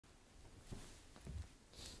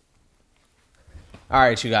All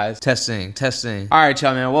right, you guys, testing. All right,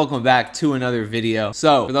 y'all, man, welcome back to another video.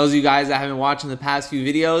 So for those of you guys that have been watching the past few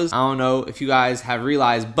videos, I don't know if you guys have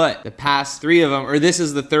realized, but the past 3 of them, or this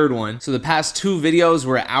is the 3rd one. So the past 2 videos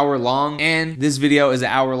were an hour long, and this video is an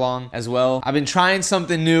hour long as well. I've been trying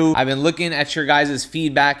something new. I've been looking at your guys'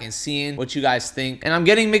 feedback and seeing what you guys think, and I'm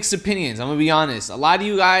getting mixed opinions. I'm gonna be honest. A lot of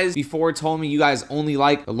you guys before told me you guys only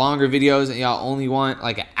like the longer videos and y'all only want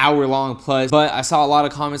like an hour long plus, but I saw a lot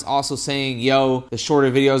of comments also saying, yo, the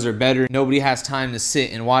shorter videos are better. Nobody has time to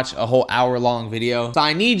sit and watch a whole hour-long video. So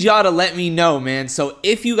I need y'all to let me know, man. So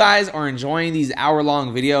if you guys are enjoying these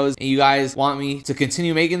hour-long videos and you guys want me to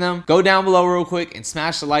continue making them, go down below real quick and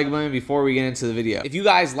smash the like button before we get into the video. If you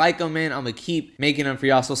guys like them, man, I'm gonna keep making them for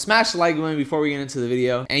y'all. So smash the like button before we get into the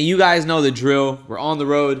video. And you guys know the drill. We're on the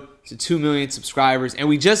road to 2 million subscribers, and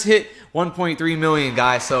we just hit 1.3 million,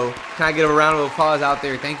 guys. So can I get a round of applause out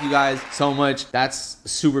there? Thank you guys so much. That's a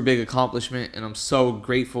super big accomplishment, and I'm so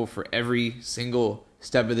grateful for every single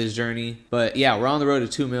step of this journey. But yeah, we're on the road to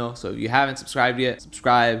 2 mil. So if you haven't subscribed yet,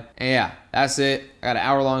 subscribe. And yeah, that's it. I got an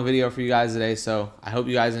hour-long video for you guys today, so I hope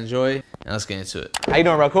you guys enjoy, and let's get into it. How you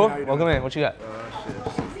doing, bro? Cool? Welcome in. What you got?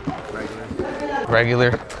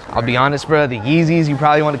 Regular. I'll be honest, bro. The Yeezys you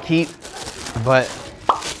probably want to keep, but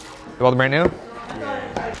you want the brand new?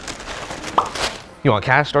 Yeah. You want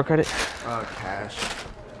cash, store credit? Cash.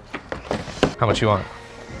 How much you want?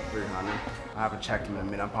 300. I haven't checked them in a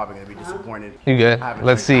minute. I'm probably gonna be disappointed. You good?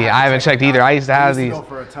 Let's see. I haven't checked either. I used to have these. Go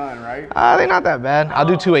for a ton, right? They're not that bad. I'll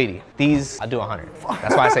do 280. These, I'll do 100.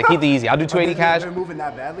 That's why I say keep the easy. I'll do 280 cash. They're moving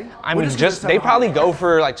that badly? I mean, they probably go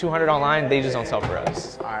for like 200 online. They just don't sell for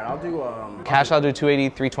us. All right, I'll do cash. I'll do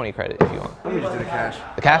 280, 320 credit if you want. Let me just do the cash.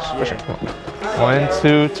 The cash? Yeah. For sure. Come on. 1,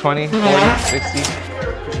 2, 20, 40, 60.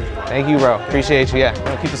 Thank you, bro. Appreciate you. Yeah, I'm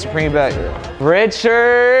gonna keep the Supreme back.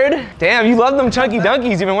 Richard! Damn, you love them chunky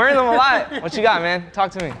dunkies. You've been wearing them a lot. What you got, man?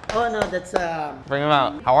 Talk to me. Oh no, that's Bring them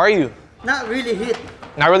out. How are you? not really hit.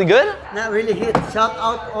 Not really good? Not really hit. Shout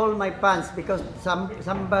out all my fans because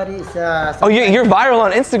somebody is. Oh, you're viral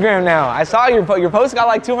on Instagram now. I saw your post got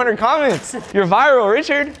like 200 comments. You're viral,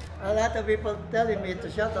 Richard. A lot of people telling me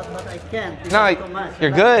to shout out, but I can't. No,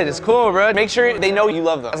 you're good. It's cool, bro. Make sure they know you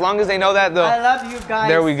love them. As long as they know that, though. I love you guys.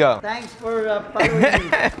 There we go. Thanks for following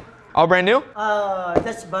me. All brand new?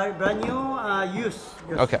 That's brand new. Use.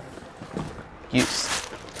 Okay. Use.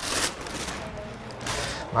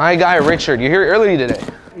 My guy Richard, you're here early today.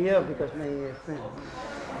 Yeah, because my friend.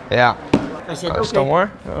 Yeah. I said, okay. Still more?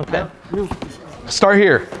 Okay. No. Start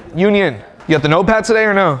here. Union. You got the notepad today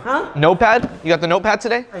or no? Huh? Notepad? You got the notepad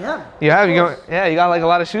today? I have. You have? Yeah, you got like a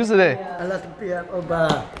lot of shoes today. A lot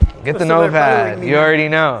of Get the notepad. You already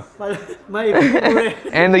know. My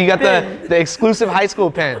and you got the exclusive high school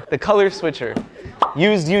pen, the color switcher.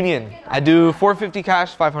 Used Union. I do 450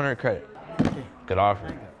 cash, 500 credit. Okay. Good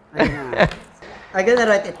offer. I gotta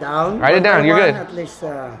write it down. Write it down. You're good. At least.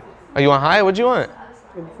 Oh, you want high? What'd you want?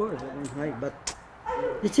 Of course, I want high, but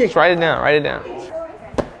just write it down. Write it down.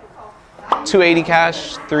 280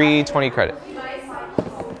 cash, 320 credit.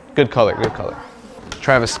 Good color. Good color.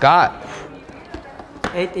 Travis Scott.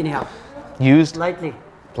 8.5. Used. Lightly.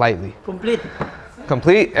 Lightly. Complete.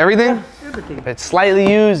 Complete. Everything. Yeah, everything. It's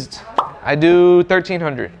slightly used. I do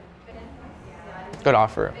 1,300. Good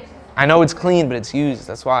offer. I know it's clean, but it's used.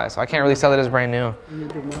 That's why. So I can't really sell it as brand new. You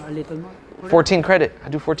do more, a little more. 14 credit. I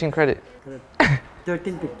do 14 credit.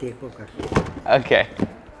 13.50 poker. Okay.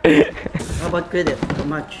 How about credit? How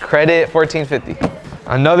much? Credit 14.50.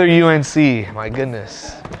 Another UNC. My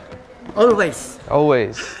goodness. Always.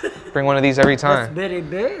 Always. Bring one of these every time. That's very,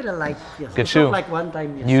 very light. Yes. Good shoe. Like one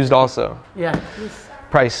time. Yes. Used also. Yeah. Please.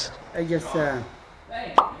 Price. I just.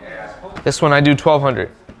 This one I do 1,200.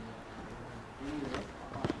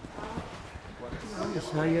 It's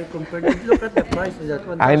higher compared. Look at the price of that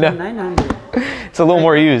one. I know. 900. It's a little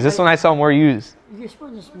more used. This one I sell more used. This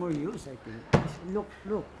one is more used, I think.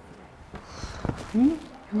 Look.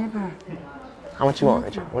 Never. How much you want,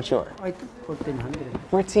 Richard? What you want? I took 1,400.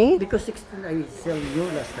 14? Because 16 I sell you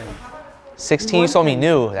last time. 16 you sold me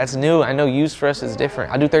new. That's new. I know used for us is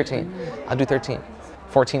different. I'll do 13. I'll do 13.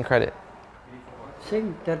 14 credit.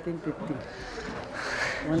 Same 13.50.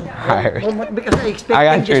 Alright. Because I expect. I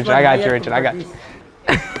got you, Richard. I got you, Richard. I got you.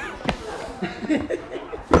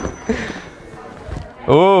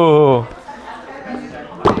 Ooh.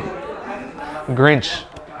 Grinch.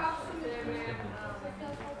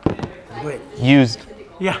 Wait. Used.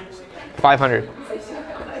 Yeah. 500.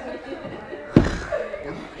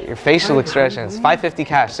 Your facial expressions. 550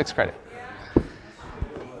 cash, 6 credit.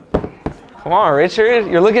 Come on, Richard.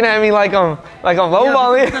 You're looking at me like I'm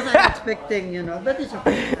lowballing. Because I'm expecting, that is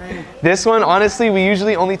okay. This one, honestly, we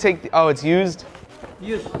usually only take. Oh, it's used.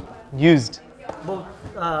 Used. Used. Both,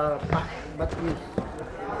 but used.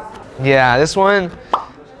 Yeah, this one,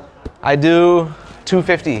 I do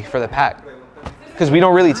 $250 for the pack. Because we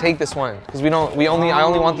don't really take this one. Because I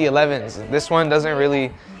only want the 11s. This one doesn't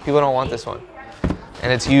really, people don't want this one.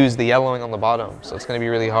 And it's used, the yellowing on the bottom. So it's gonna be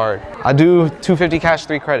really hard. I do $250 cash,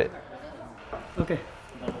 3 credit. Okay.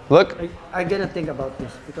 Look. I gotta think about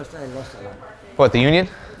this because I lost a lot. What, the union?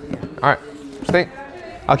 Yeah. All right, just think.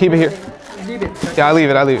 I'll keep it here. Leave it. Yeah, I'll leave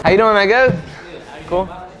it, How you doing, man? Good? Cool.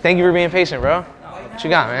 Thank you for being patient, bro. What you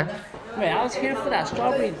got, man? Man, I was here for that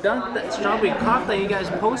strawberry dunk, that strawberry cough that you guys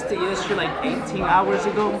posted yesterday, like 18 hours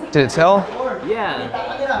ago. Did it sell?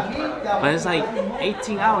 Yeah. But it's like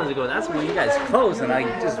 18 hours ago. That's when you guys closed, and I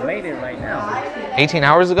just made it right now. 18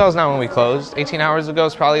 hours ago is not when we closed. 18 hours ago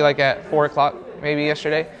is probably like at 4 o'clock, maybe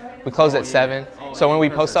yesterday. We closed at 7. So when we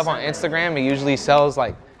post stuff on Instagram, it usually sells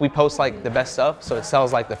like, we post like the best stuff, so it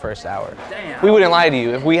sells like the first hour. Damn. We wouldn't lie to you.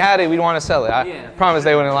 If we had it, we'd want to sell it. I promise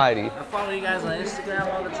they wouldn't lie to you. I follow you guys on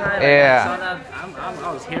Instagram all the time. Yeah. I saw that.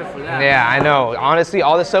 I was here for that. Yeah, I know. Honestly,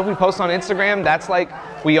 all the stuff we post on Instagram, that's like,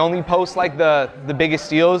 we only post like the biggest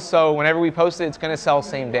deals. So whenever we post it, it's gonna sell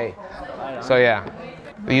same day. So yeah.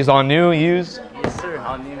 These all new, used? Yes, sir.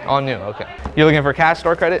 All new. All new, okay. You're looking for cash,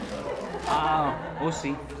 store credit? We'll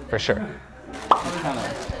see. For sure.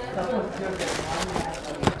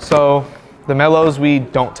 So the mellows we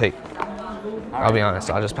don't take. I'll be honest,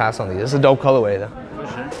 I'll just pass on these. This is a dope colorway though. For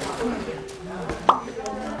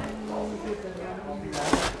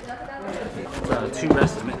sure. 2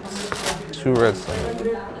 estimates. 2 reds.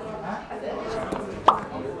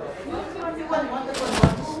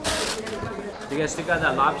 You guys still got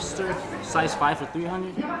that lobster, size 5 for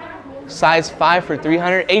 300? Size 5 for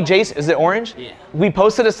 300. Hey Jace, is it orange? Yeah. We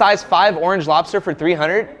posted a size 5 orange lobster for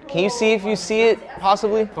 300. Can you see if you see it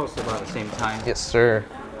possibly? Posted about the same time. Yes, sir.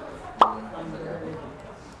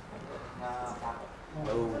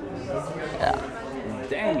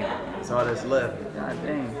 Dang. That's all that's left. God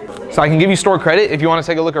dang. So I can give you store credit if you want to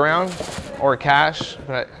take a look around, or cash.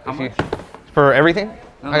 But if you, for everything,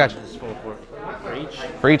 I got you. Just for each.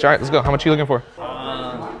 For each, all right, let's go. How much are you looking for?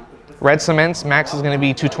 Uh, Red cements, max is going to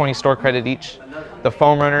be 220 store credit each. The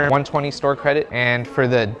foam runner, 120 store credit. And for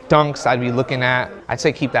the dunks, I'd be looking at, I'd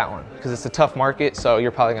say keep that one because it's a tough market, so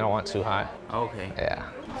you're probably going to want too high. okay. Yeah.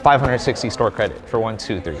 560 store credit for 1,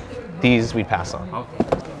 2, 3. These we pass on.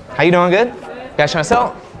 Okay. How you doing? Good? You guys trying to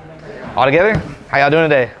sell? All together? How y'all doing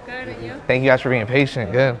today? Good, and you? Thank you guys for being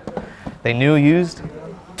patient. Good. They new, used?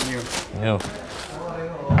 New.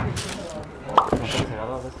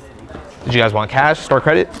 Did you guys want cash, store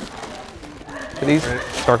credit for these?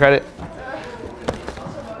 Store credit?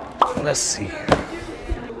 Let's see.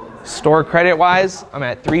 Store credit wise, I'm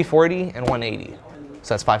at 340 and 180.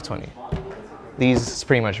 So that's 520. These is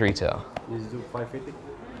pretty much retail. These do 550?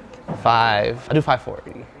 I do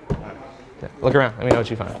 540. Yeah, look around, let me know what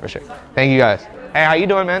you find for sure. Thank you guys. Hey, how you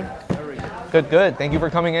doing, man? Good, good. Thank you for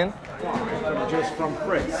coming in. I'm just from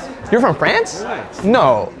France. You're from France? Right.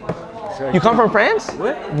 No. You come from France?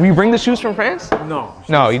 What? You bring the shoes from France? No.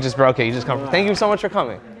 No, you just, okay, you just come from, thank you so much for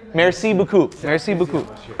coming. Merci beaucoup, merci beaucoup.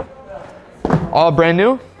 All brand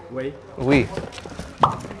new? Wait. Oui.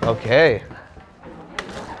 Okay.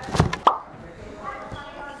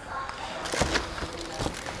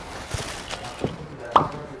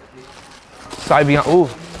 Side beyond, ooh,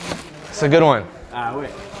 it's a good one.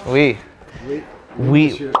 Wait.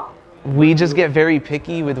 We just get very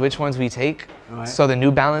picky with which ones we take. Right. So the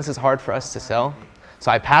New Balance is hard for us to sell. So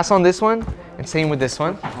I pass on this one, and same with this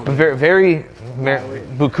one. Very,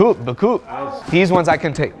 beaucoup. These ones I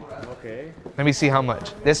can take. Okay. Let me see how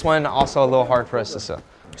much. This one also a little hard for us to sell.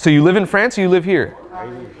 So you live in France or you live here? I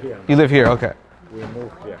live here. You live here, okay. We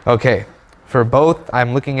moved here. Okay, for both,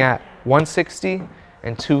 I'm looking at 160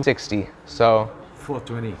 and 260. So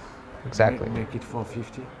 420. exactly. Make it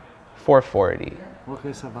 450. 440.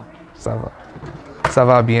 Okay, ça va. Ça va. Ça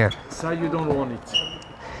va bien. So you don't want it.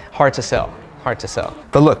 Hard to sell, hard to sell.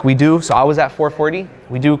 But look, we do, so I was at 440.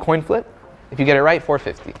 We do coin flip. If you get it right,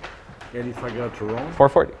 450. And if I got it wrong?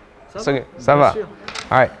 440. So good. Ça va.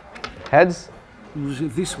 All right. Heads?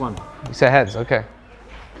 This one. You said heads, okay.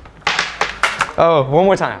 Oh, one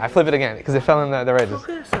more time. I flip it again because it fell in the wedges.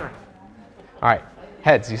 Okay, sir. All right.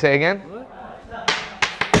 Heads, you say again?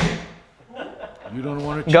 You don't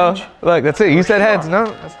want to Go. change? Look, that's it. You said heads,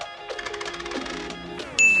 no?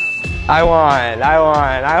 I won.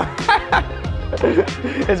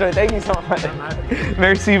 It's right. Thank you so much.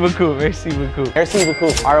 Merci beaucoup. Merci beaucoup. Merci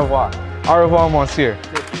beaucoup. Au revoir. Au revoir, monsieur.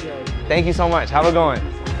 Thank you so much. Have a good one.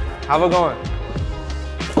 Have a good one.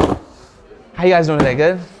 How you guys doing today?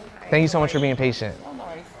 Good? Thank you so much for being patient.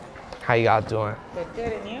 How you guys doing?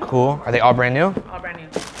 Good, and you? Cool. Are they all brand new? All brand new.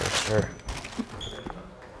 For sure.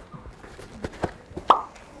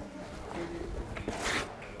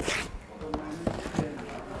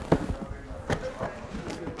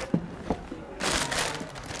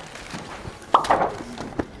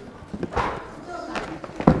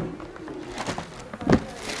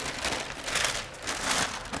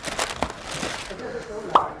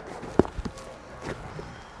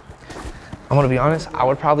 I'm gonna be honest, I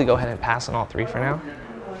would probably go ahead and pass on all three for now.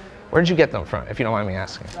 Where did you get them from, if you don't mind me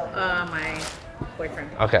asking? My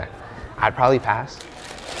boyfriend. Okay, I'd probably pass.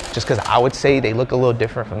 Just because I would say they look a little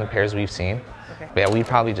different from the pairs we've seen. Okay. But yeah, we'd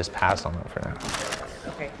probably just pass on them for now.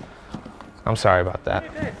 Okay. I'm sorry about that.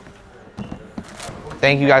 You're good.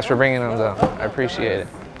 Thank you guys for bringing them though. I appreciate it.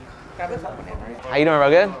 Grab us up whenever. How you doing, bro?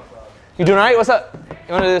 Good? You doing all right? What's up?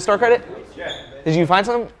 You want to do the store credit? Yeah. Did you find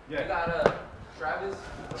something? Yeah. You got Travis?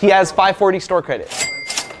 He has 540 store credit.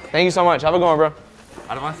 Thank you so much. Have a good one, bro.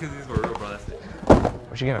 I don't want to see these were real, bro. That's it.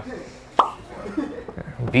 What you gonna?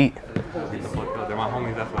 Beat. They're my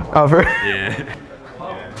homies, that's why. Oh, for? Yeah.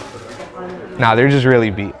 Nah, they're just really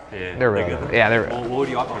beat. Yeah. They're real. Yeah, they're real. What would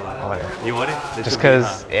you offer? Like? Oh, yeah. You want it? Just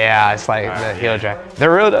because, yeah, it's like the heel drag.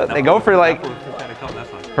 They're real though. They go for like,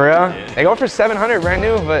 for real? Yeah. They go for 700 brand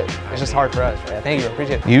new, but it's just hard for us. Yeah, thank you,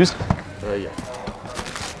 appreciate it. Used? Yeah. You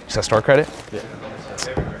said store credit? Yeah.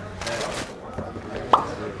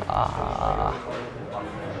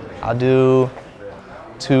 I'll do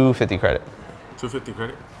 250 credit. 250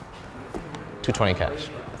 credit? 220 cash.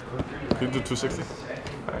 Can you do 260?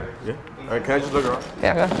 Yeah. All right, can I just look around?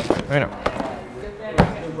 Yeah, go ahead. Let me know.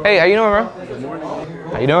 Hey, how you doing, bro? Good morning.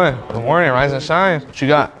 How you doing? Good morning, rise and shine. What you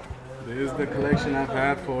got? This is the collection I've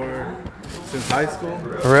had since high school.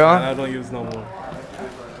 For real? And I don't use no more.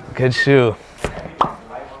 Good shoe.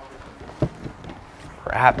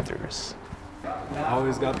 Raptors. I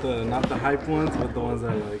always got not the hype ones, but the ones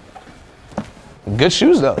I like. Good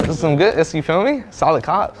shoes though. This is some good. This, you feel me? Solid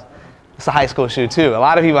cops. It's a high school shoe too. A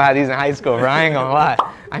lot of people had these in high school, bro. I ain't gonna lie.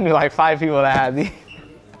 I knew like 5 people that had these.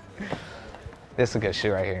 This is a good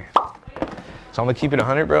shoe right here. So I'm gonna keep it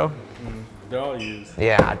 100, bro. They're all used.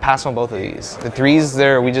 Yeah, I'd pass on both of these. The 3s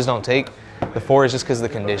there, we just don't take. The 4 is just because of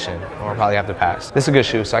the condition. We'll probably have to pass. This is a good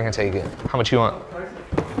shoe, so I can take it. How much you want?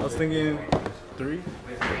 I was thinking 3.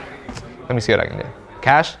 Let me see what I can do.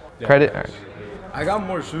 Cash? Yeah, Credit? cash. All right. I got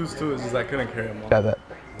more shoes too, it's just I couldn't carry them all. Got that.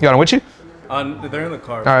 You want them with you? They're in the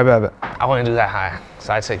car. All right, bet. I wouldn't do that high,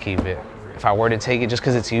 so I'd say keep it. If I were to take it, just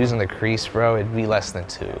because it's used in the crease, bro, it'd be less than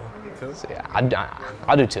 2. 2? So yeah,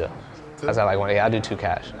 I'll do 2. As I like one, yeah, I'll do 2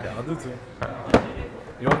 cash. Yeah, I'll do 2. Right.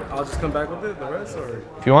 You want, I'll just come back with it, the rest, or?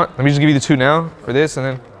 If you want, let me just give you the 2 now for this, and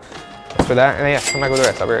then that's for that, and then yeah, come back with the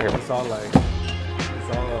rest. I'll be right here. It's all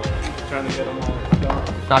trying to get them all done.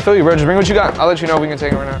 Nah, I feel you, bro. Just bring what you got. I'll let you know if we can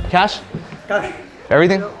take it right now. Cash? Cash.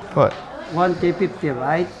 Everything? What? 150,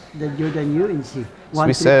 right? The Jordan UNC. So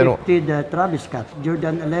we said 150 the Travis Scott.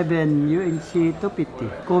 Jordan 11 UNC 250.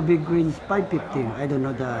 Kobe Greens 550. I don't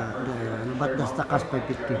know but the stock has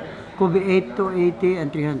 550. Kobe 8 280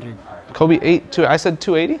 and 300. Kobe 8 2. I said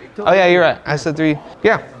 280. Oh yeah, you're right. I said 3.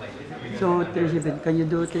 Yeah. So 37. Can you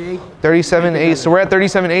do 38? 37.8. So we're at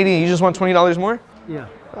 37.80. You just want $20 more? Yeah.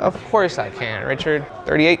 Of course I can, Richard.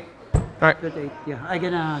 38. All right. 38. Yeah. I'm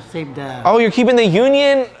gonna save the. Oh, you're keeping the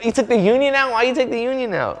Union? You took the Union out? Why you take the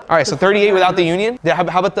Union out? All right, so 38 without the Union? Yeah,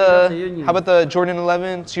 how about the Jordan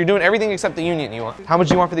 11? So you're doing everything except the Union you want. How much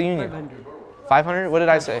do you want for the Union? 500. 500? What did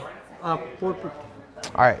I say? 450.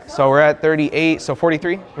 All right, so we're at 38, so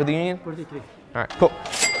 43 for the Union? 43. All right, cool.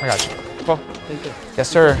 I got you. Cool. Thank you. Yes,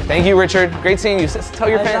 sir. Thank you, Richard. Great seeing you. Tell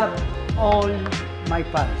your I fan. love all my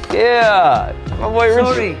fans. Yeah, my boy Richard.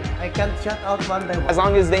 Sorry, I can't shout out one by one. As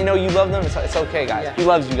long as they know you love them, it's okay, guys. Yeah. He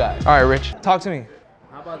loves you guys. All right, Rich, talk to me.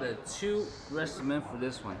 How about the 2 rest of men for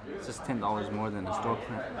this one? It's just $10 more than the store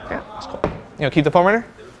print. Yeah, that's cool. You know, keep the foam runner?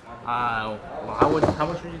 Well, how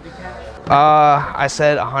much would you do cash? I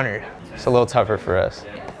said 100. It's a little tougher for us.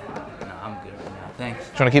 No, I'm good right now. Thanks.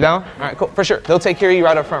 Do you want to keep that one? All right, cool, for sure. They'll take care of you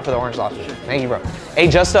right up front for the orange lobster. Thank you, bro. Hey,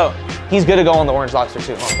 Justo, he's good to go on the orange lobster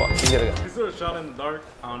too. Oh, he's good to go. These are a shot in the dark.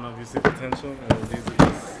 I don't know if you see potential. And these are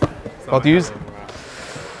just both used?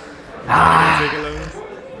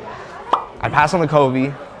 I'd pass on the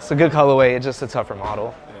Kobe. It's a good colorway. It's just a tougher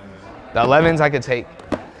model. The 11s I could take.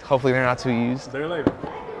 Hopefully they're not too used. They're like,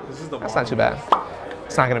 this is the That's not too bad.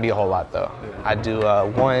 It's not gonna be a whole lot though. I'd do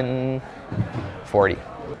 140.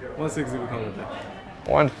 160 we call it that.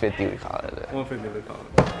 150 we call it. 150 we call it.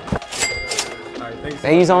 All right, thanks.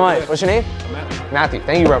 Thank you so much. What's your name? Matthew. Matthew.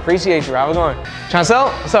 Thank you, bro. Appreciate you, bro. How's it going? Chancel?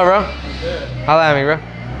 What's up, bro? Holla at me, bro.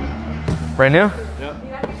 Brand new? Yep.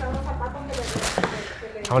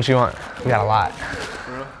 How much you want? We got a lot.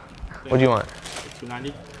 What do you want?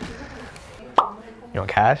 290. You want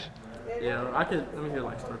cash? Yeah, I could. Let me get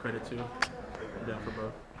like store credit too. I'm down for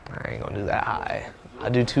both. I ain't gonna do that high. I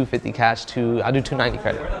do 250 cash. I do 290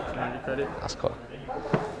 credit. 290 credit. That's cool.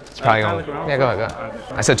 It's probably gonna. Yeah, go ahead.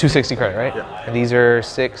 I said 260 credit, right? Yeah. And these are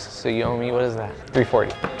 6, so you owe me. What is that?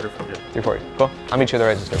 340. 340. Cool. I'll meet you at the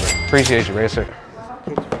register, bro. Appreciate you, yes, sir.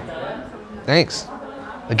 Thanks.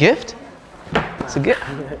 A gift? It's a gift.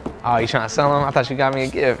 Oh, you trying to sell them? I thought you got me a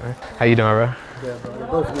gift. How you doing, bro? Yeah, bro.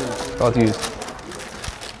 Both used. Both used.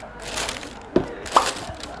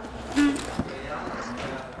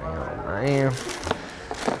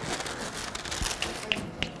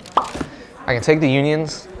 I can take the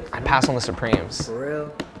Unions. I pass on the Supremes. For real?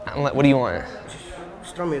 What do you want?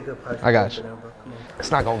 Just throw me a good price. I got you. Now, bro. Come on.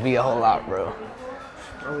 It's not gonna be a whole lot, bro.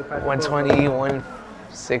 120,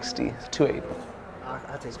 160, 280.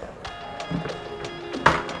 I'll take that.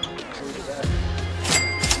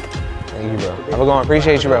 Thank you, bro. Have a good one.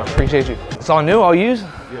 Appreciate you, bro. Appreciate you. It's all new, all used?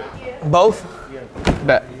 Yeah. Both? Yeah.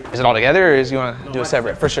 Bet. Is it all together or is you want to do it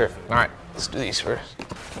separate? For sure. All right, let's do these first.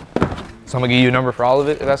 So I'm gonna give you a number for all of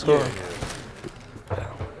it, if that's cool? Yeah.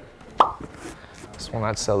 This one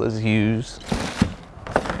I'd sell is used.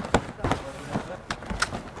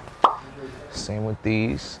 Same with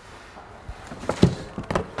these.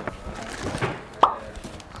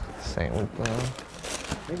 Same with them.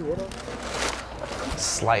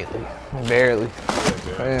 Slightly, barely.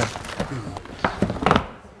 Yeah.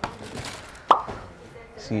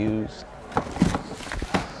 It's used.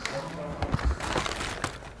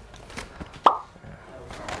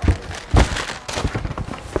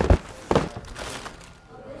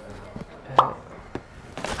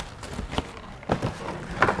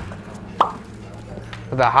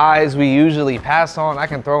 The highs we usually pass on, I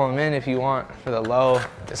can throw them in if you want. For the low,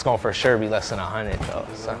 it's gonna for sure be less than 100 though.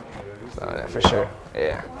 So yeah, for sure.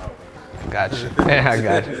 Yeah, got you. Yeah, I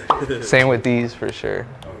got you. Same with these for sure.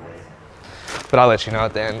 But I'll let you know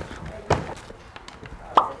at the end.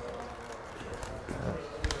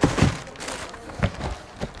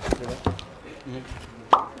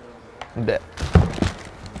 Bet.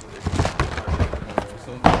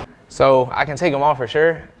 So I can take them all for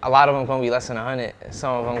sure. A lot of them gonna be less than 100.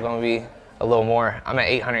 Some of them gonna be a little more. I'm at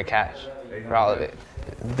 800 cash for all of it.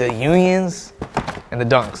 The Unions and the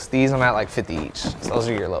Dunks, these I'm at like 50 each. So those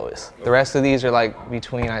are your lowest. The rest of these are like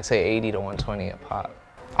between, I'd say 80 to 120 a pop.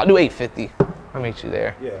 I'll do 850. I'll meet you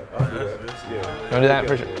there. Yeah, I'll do that. You wanna do that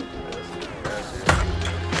for sure?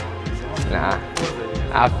 Nah,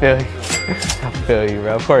 I feel you. I feel you,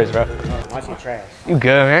 bro. Of course, bro. Watch your trash. You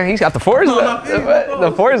good, man. He's got the fours.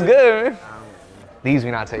 The fours good, man. These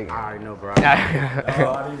we not taking. I already know, bro.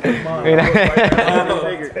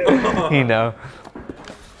 He know.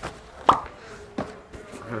 I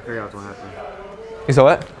couldn't figure out what's gonna happen. You saw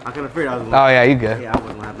what? I couldn't figure out. Oh yeah, you good. Yeah, I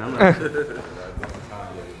wasn't laughing. I'm not.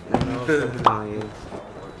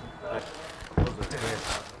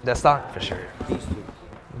 That stock for sure. These two.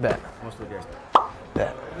 Bet. Most of their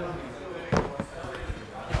Bet.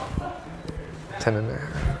 10 in there.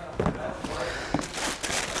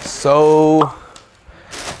 So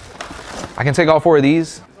I can take all 4 of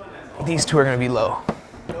these. These 2 are gonna be low.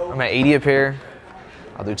 I'm at 80 a pair.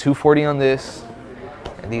 I'll do 240 on this.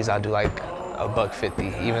 And these I'll do like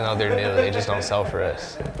 $150, even though they're new, they just don't sell for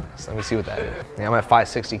us. So let me see what that is. Yeah, I'm at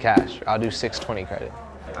 560 cash. I'll do 620 credit.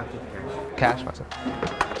 Cash myself.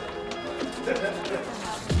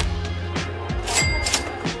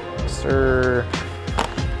 Sir.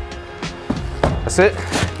 That's it?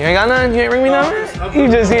 You ain't got none? You ain't ring me nothing? You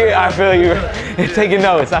just here. I feel you. You're taking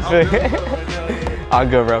notes. I feel you. All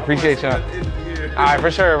good, bro. Appreciate y'all. All right, for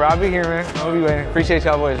sure, bro. I'll be here, man. I'll be waiting. Appreciate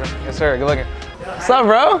y'all boys, bro. Yes, sir. Good looking. What's up,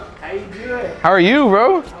 bro? How you doing? How are you,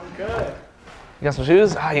 bro? I'm good. You got some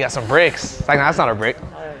shoes? Ah, you got some bricks. Like, that's not a brick.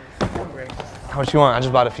 How much you want? I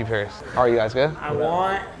just bought a few pairs. How are you guys? Good? I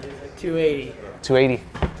want 280. 280.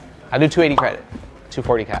 I do 280 credit.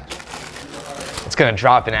 240 cash. It's gonna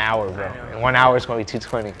drop in an hour, bro. In 1 hour, it's gonna be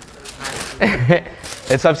 220.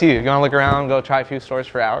 It's up to you. You wanna look around, go try a few stores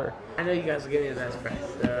for an hour? I know you guys will give me the best price.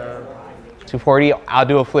 240, I'll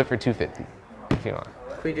do a flip for 250 if you want.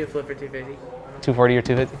 Can we do a flip for 250? 240 or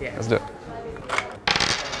 250? Yeah. Let's do it.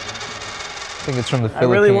 I think it's from the I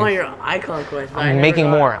Philippines. really want your icon coins. I'm making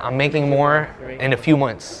more. I'm making more in a few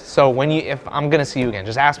months. So when if I'm gonna see you again,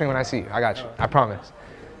 just ask me when I see you. I got you. I promise.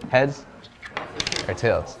 Heads or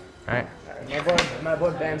tails? All right. My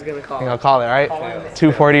boy Ben's gonna call. You gonna call it, all right?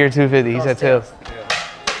 240 or 250. He said tails.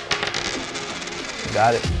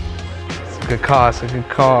 Got it. It's a good call. It's a good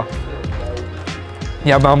call.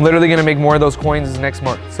 Yeah, but I'm literally gonna make more of those coins next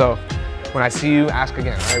month. So When I see you, ask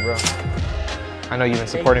again, all right, bro? I know you've been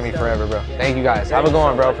supporting me forever, bro. Thank you guys. Have a good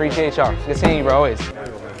one, bro. Appreciate y'all. Good seeing you, bro, always.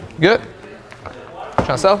 Good? Trying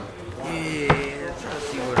to sell? Yeah, trying to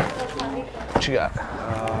see What you got?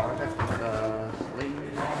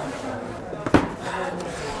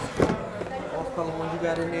 What color ones you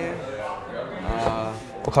got in there?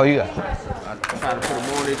 What color you got? I'm trying to put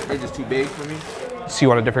them on. They're just too big for me. So you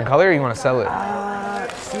want a different color or you want to sell it?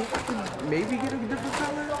 See if I can maybe get a different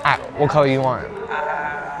color. What color you want?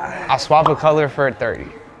 I'll swap a color for 30.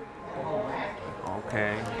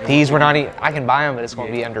 Okay. These were not even, I can buy them, but it's going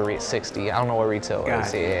to be under 60. I don't know what retail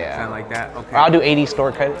is. Yeah. Something like that. Okay. Or I'll do 80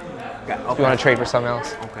 store credit. Okay. If you want to trade for something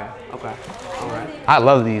else. Okay. Okay. All right. I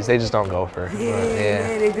love these. They just don't go for.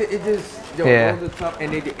 It just. Yo, Yeah. those are tough,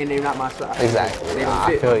 and they're not my size. Exactly. They don't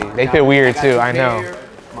I fit. feel you. They fit weird too. I know.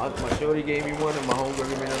 My shorty gave me one, and my homegirl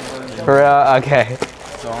gave me another one. For real? Okay.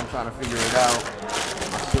 So I'm trying to figure it out.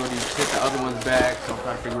 My shorty put the other ones back, so I'm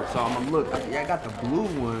trying to figure it. So I'm gonna look. I got the blue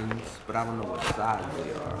ones, but I don't know what size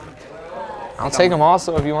they are. I'll take them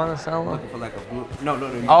also if you want to sell I'm them. looking for like a blue.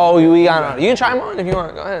 No. Oh, we got. You can try them on if you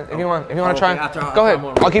want. Go ahead. If you want to try. I'll try Go ahead. them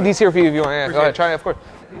on. I'll keep these here for you if you want. Yeah. Go ahead. Try it. Of course.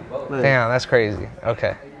 Damn, that's crazy.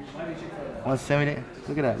 Okay. 170.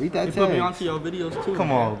 Look at that. Read that. You put me onto your videos too.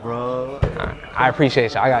 Come on, bro. I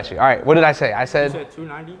appreciate you. I got you. All right. What did I say? I said. You said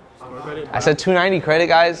 290 store credit. I said 290 credit,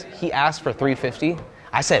 guys. He asked for 350.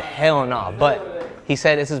 I said hell no, but he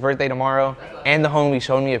said it's his birthday tomorrow, and the homie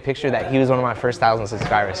showed me a picture that he was one of my first 1,000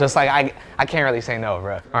 subscribers. So it's like I can't really say no,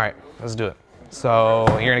 bro. All right, let's do it. So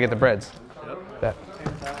you're gonna get the breads. Yep.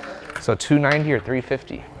 So 290 or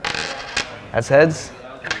 350. That's heads.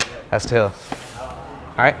 That's tails. All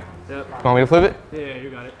right. Yep. You want me to flip it? Yeah, you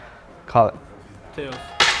got it. Call it. Tails.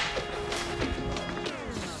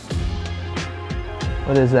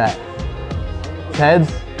 What is that? It's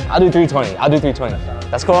heads? I'll do 320. I'll do 320.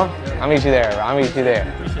 That's cool? I'll meet you there, bro. I'll meet you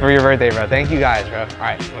there. For your birthday, bro. Thank you guys, bro. All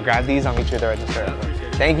right, we'll grab these. I'll meet you at the register.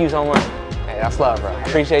 Thank you so much. Hey, that's love, bro. I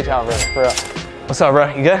appreciate y'all, bro. For real. What's up, bro?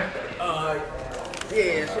 You good?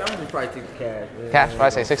 Yeah, I'm gonna probably take the cash. Man. Cash? What I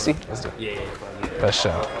say, 60? Let's do it. Yeah. For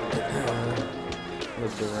sure.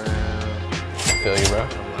 Look around. I feel you, bro.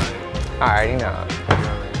 I already know.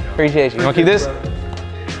 Appreciate you. You want to keep this?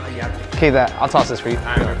 Keep that. I'll toss this for you.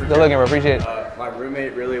 Good looking, bro. Appreciate it. My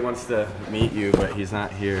roommate really wants to meet you, but he's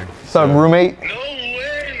not here. What's up, roommate? No way!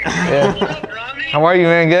 Yeah. What's up, Rami? How are you,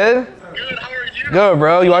 man? Good? Good, how are you? Good,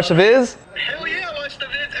 bro. You watch the viz? Hell yeah, I watch the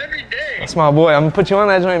vids every day. That's my boy. I'm gonna put you on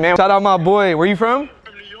that joint, man. Shout out my boy. Where you from?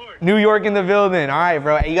 From New York. New York in the building. All right,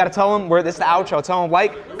 bro. You gotta tell them this is the outro. Tell them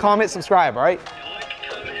like, comment, subscribe. All right. Like,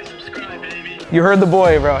 comment, and subscribe, baby. You heard the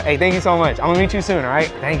boy, bro. Hey, thank you so much. I'm gonna meet you soon. All right.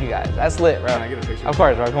 Thank you guys. That's lit, bro. Can I get a picture? Of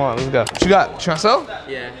course, bro. Come on, let's go. What you got? Trying to sell?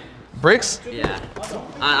 Yeah. Bricks? Yeah.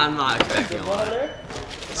 I'm not expecting a lot.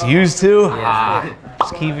 It's used to? Yeah.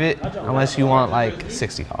 Just keep it unless you want like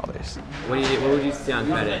 $60. What would you see on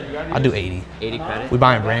credit? I'll do 80. 80 credit? We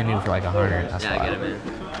buy them brand new for like 100. That's Yeah, I fine. get them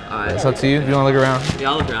in. Alright. It's up to you. If you want to look around, Yeah,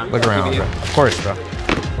 I'll look around. look around, bro. Of course, bro.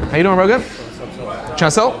 How you doing, bro? Good? Trying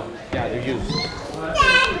to sell? Yeah, they're used.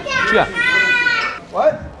 What you got?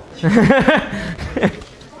 What?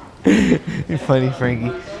 You're funny,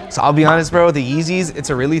 Frankie. So I'll be honest, bro, the Yeezys, it's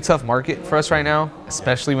a really tough market for us right now,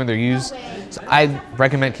 especially when they're used. So I'd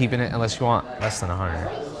recommend keeping it unless you want less than 100.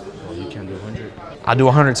 Well, you can do 100. I'll do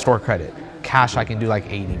 100 store credit. Cash, I can do like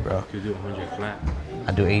 80, bro. You do 100 flat.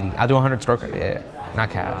 I'll do 80. I'll do 100 store credit, yeah. Not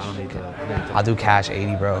cash. I'll do cash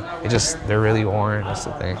 80, bro. They're really worn, that's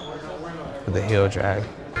the thing. With the heel drag.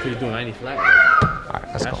 You do 90 flat. All right,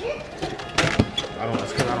 let's go.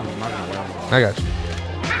 That's because I'm not gonna wear them. I got you.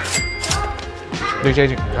 Big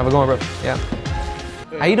JJ, have a good one, bro. Yeah.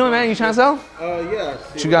 How you doing, man? You trying to sell? Yeah.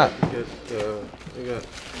 What you got? I got Yes,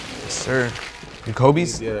 sir. Your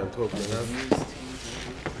Kobe's? yeah, Kobe.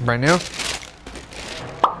 Brand new?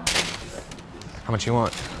 How much you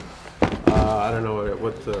want? I don't know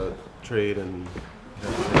what the trade and.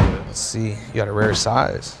 Let's see. You got a rare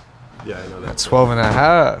size. Yeah, I know that. That's 12 and a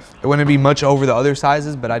half. It wouldn't be much over the other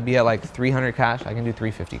sizes, but I'd be at like 300 cash. I can do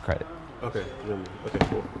 350 credit. Okay. Okay.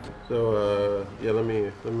 Cool. So yeah, let me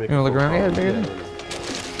make. You wanna look around? Yeah, Yeah.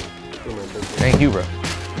 Thank you, bro.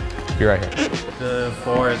 You're right here. The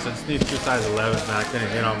fours, I just need 2 size 11s, and I couldn't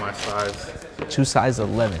hit on my size. 2 size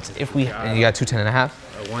 11s. If we, and you got 2 10 and a half?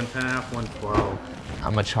 110 and a half, 112.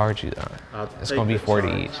 I'm gonna charge you though. I'll It's take gonna be the 40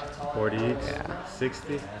 charge. each. 40 each? Yeah.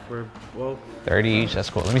 60 for both? 30 each, that's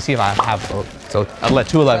cool. Let me see if I have both. So I'll let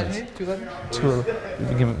 2 11s. 2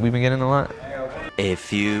 We've been getting a lot. A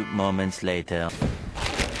few moments later.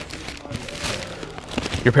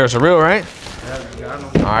 Your pairs are real, right? Yeah,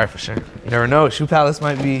 got them. All right, for sure. You never know. Shoe Palace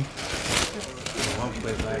might be. One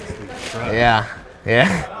play back. Yeah.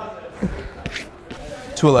 Yeah.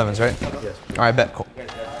 211s, right? Yes. All right, bet. Cool.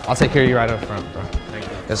 I'll take care of you right up front, bro. Thank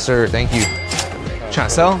you. Yes, sir. Thank you. Trying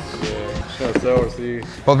to sell? Yeah. Trying to sell or see.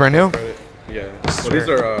 Both brand new? Yeah. Well, these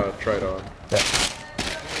are tried on. Bet.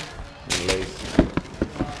 Lace.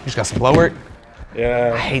 You just got some blow work?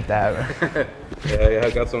 Yeah. I hate that. Yeah, I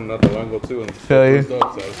got some not the long too. And Feel you?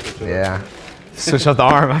 Up, so yeah. Switch up the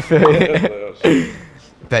arm, I feel you.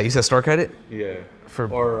 Bet. You said store credit? Yeah.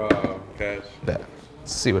 Or cash. Bet.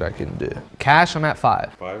 Let's see what I can do. Cash, I'm at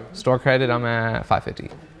 5. 5? Store credit, I'm at 550.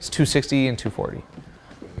 It's 260 and 240.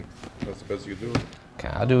 That's the best you can do. Okay,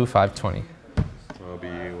 I'll do 520. So it'll be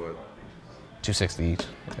what? 260 each.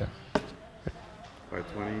 Yeah.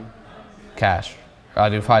 520. Cash. I'll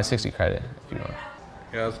do 560 credit if you want.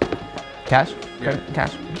 Yeah, that's cool. Cash? Yeah. Credit?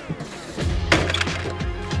 Cash.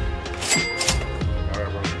 All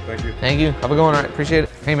right, bro. Thank you. Thank you. Have a good one. All right. Appreciate it.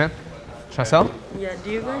 Hey, man. Trying to sell? Yeah, do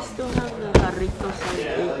you guys still have the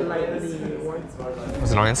jarritos like the one?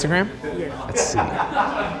 Was it on Instagram? Yeah. Let's see.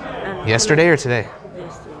 And Yesterday or today?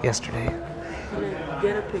 Yesterday. Yesterday. Can I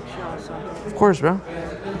get a picture also? Of course, bro.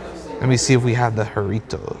 Let me see if we have the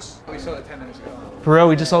jarritos. We sold it 10 minutes ago. For real,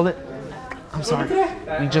 we just sold it? I'm sorry.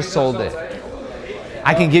 We just sold it.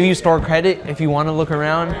 I can give you store credit if you want to look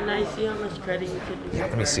around. Can I see how much credit you can do? Yeah,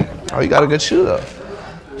 let me see. Oh, you got a good shoe, though.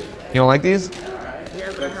 You don't like these?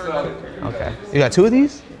 Yeah, but I have Okay. You got 2 of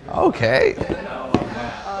these? Okay.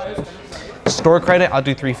 Store credit, I'll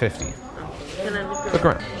do 350. Can I Look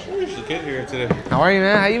around. There's a kid here today. How are you,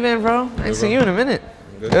 man? How you been, bro? I ain't seen you in a minute.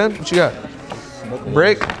 Good? What you got?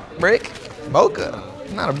 Brick? Mocha?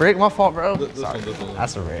 Not a brick, my fault, bro. Sorry.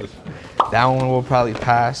 That's a brick. That one will probably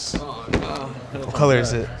pass. What color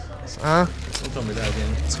is it? Huh? Don't tell me that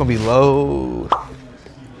again. It's gonna be low.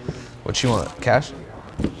 What you want? Cash?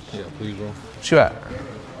 Yeah, please, bro. What you at?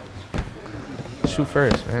 Shoot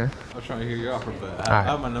first, man. I'm trying to hear your offer, but All right.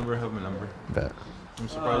 have my number. Bet. I'm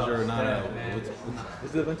surprised you're not at.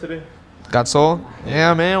 What's the event today? Got sold?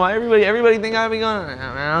 Yeah, man. Why everybody think I be going?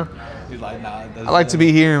 Yeah, man. He's like, nah. I like to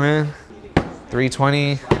be here, man.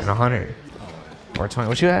 320 and 100. 420.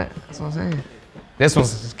 What you at? That's what I'm saying. This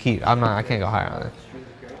one's keep. I can't go higher on it.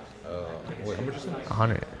 Wait, how much is it?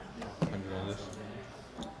 100. 100 on this.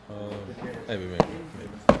 Maybe.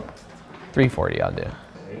 340, I'll do.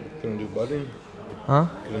 Couldn't do button? Huh?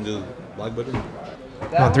 Couldn't do black button?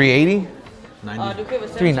 No, 380? 90.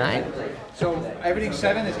 390? So everything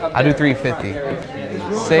 7 is up I do there.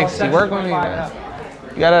 350. 60. Work with me, man.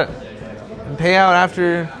 You gotta pay out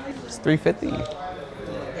after it's 350.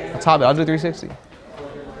 I'll top it. I'll do 360.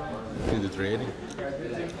 You do 380?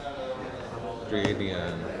 380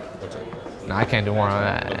 and what's up? No, I can't do more on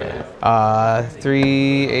that.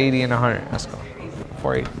 380 and 100. Let's go.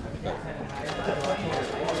 480.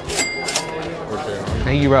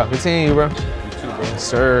 Thank you, bro. Good seeing you, bro. You too, bro. Yes,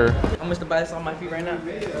 sir. How much to buy this on my feet right now?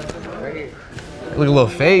 Right here. It look a little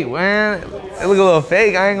fake, man. It look a little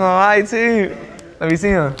fake. I ain't gonna lie to you. Let me see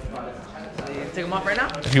him. Take them off right now?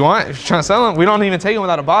 If you want, if you're trying to sell them, we don't even take them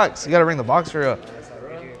without a box. You gotta bring the box for real.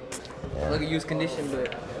 Look at used condition,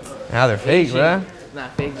 but Yeah, they're fake, bro. nah,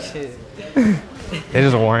 fake shit. They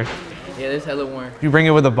just worn. Yeah, this hella worn. If you bring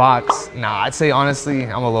it with a box, nah, I'd say honestly,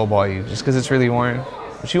 I'm a lowball you just because it's really worn.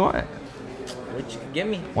 What you want? What you can give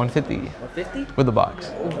me? 150 150? with the box.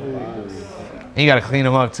 And you gotta clean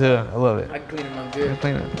them up too. I love it. I can clean them up good.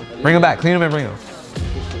 Clean them. Bring them back. Clean them and bring them.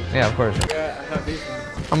 Yeah, of course. Yeah, I have these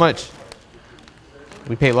ones. How much?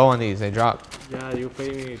 We paid low on these. They dropped. Yeah, you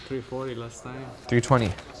paid me 340 last time. 320.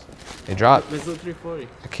 They dropped. Let's do 340.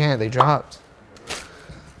 I can't. They dropped.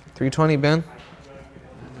 320, Ben.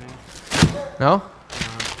 No? All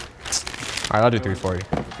right, I'll do 340.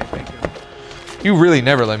 Okay, thank you. You really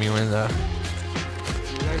never let me win though.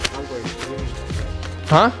 You guys always win.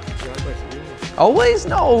 Huh? You always win. Always?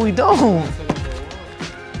 No, we don't.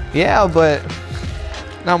 Yeah, but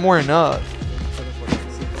not more enough.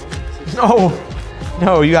 No.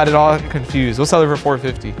 No, you got it all confused. We'll sell it for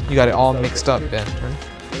 450. You got it all mixed up, Ben. Right?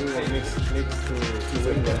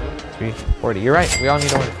 340. You're right. We all need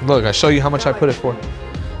to win. Look, I show you how much I put it for.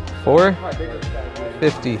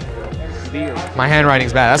 450. My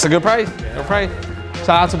handwriting's bad. That's a good price. Good price. Shout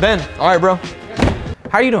out to Ben. All right, bro.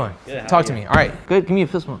 How are you doing? Good, Talk to me. All right. Good. Give me a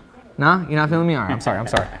fist bump. Nah, you're not feeling me? All right. I'm sorry. All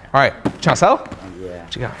right. Trying to sell? Yeah.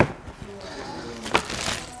 What you got?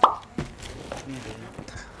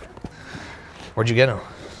 Where'd you get them?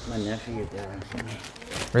 My nephew get there.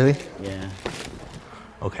 Really? Yeah.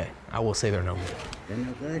 Okay. I will say they're no good. They're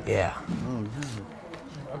no good? Yeah. Oh, no.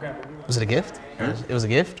 Okay. Was it a gift? Huh? It was a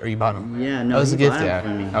gift, or you bought them? Yeah, no, it was he a gift. bought 'em Yeah. for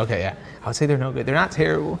me. Okay, yeah. I would say they're no good. They're not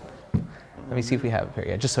terrible. Let me see if we have a pair.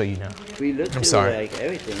 Yeah, just so you know. We looked I'm through, sorry. like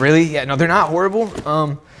everything. Really? Yeah, no, they're not horrible.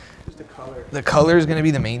 The color is gonna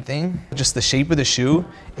be the main thing. Just the shape of the shoe,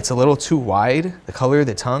 it's a little too wide. The color of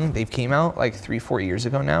the tongue, they've came out like 3-4 years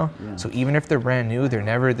ago now. Yeah. So even if they're brand new, they're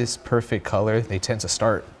never this perfect color. They tend to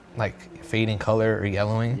start like fading color or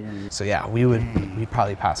yellowing. Yeah. So yeah, we'd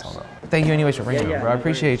probably pass on them. Thank you anyways for bringing them, bro. I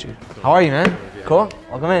appreciate you. How are you, man? Cool?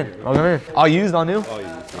 Welcome in, welcome in. All used, all new? All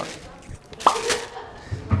used.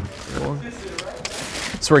 Cool.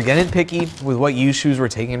 So we're getting picky with what used shoes we're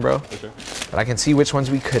taking, bro. For sure. But I can see which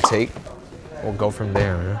ones we could take. We'll go from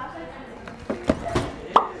there, man.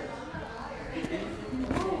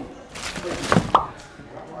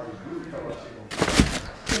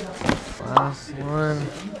 Last one.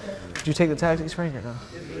 Did you take the Tactics, Frank, or no?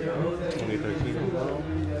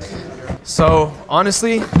 2013. So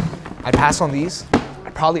honestly, I'd pass on these.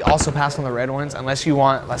 I'd probably also pass on the red ones unless you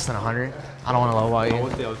want less than 100. I don't want to lowball you. I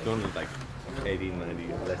would say I was going with like 80,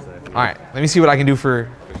 90, less than that. All right, let me see what I can do for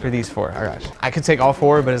these four. I got you. I could take all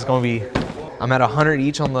four, but it's gonna be, I'm at 100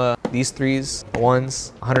 each on these threes,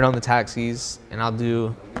 ones, 100 on the taxis, and I'll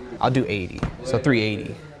do 80. So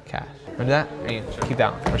 380 cash. Remember that? Hey, keep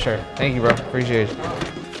that one for sure. Thank you, bro. Appreciate it.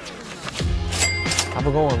 Have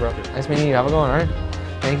a good one, bro. Nice meeting you. Have a good one, all right?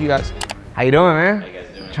 Thank you, guys. How you doing, man? How you guys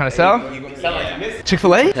doing? Trying to sell?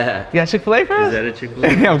 Chick-fil-A? Yeah, Chick-fil-A for us? Is that a Chick-fil-A?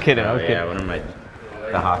 I'm kidding, I'm kidding. Yeah, one of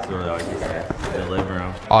the hospital that always used to deliver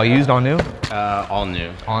them. All used, all new? All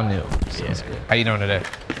new. All new. Sounds good. How you doing today?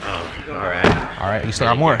 All right. All right, you still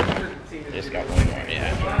got more? Just got one more,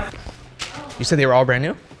 yeah. You said they were all brand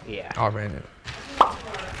new? Yeah. All brand new.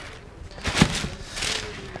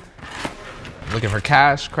 Looking for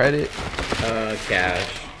cash, credit? Cash.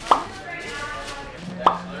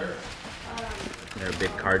 They're a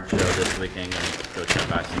big card show this weekend. I'm still trying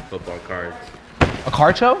to buy some football cards. A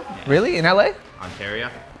card show? Yeah. Really? In LA? Ontario.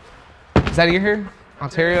 Is that here?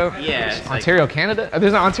 Ontario? Yeah. Ontario, like, Canada?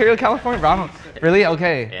 There's an Ontario, California? Bro, I don't, really?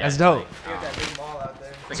 Okay, yeah, that's dope.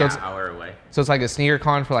 Like, so it's an hour away. So it's like a sneaker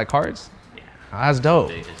con for like cards? Yeah. Oh, that's dope.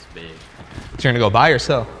 It's big. So you're gonna go buy or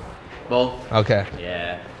sell? Both. Okay.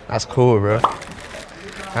 Yeah. That's cool, bro.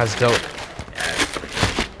 That's dope. Yeah, it's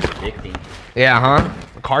addicting. Yeah, huh?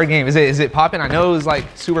 The card game, is it popping? I know it was like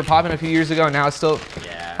super popping a few years ago. Now it's still.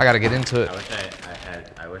 Yeah. I gotta get into it.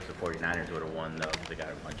 I wish the 49ers would have won though. They got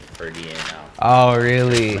a bunch of Purdy in now. Oh,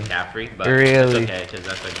 really? McCaffrey, but really? It's okay because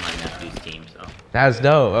that's like my nephew's team. So. That's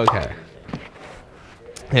dope. Okay.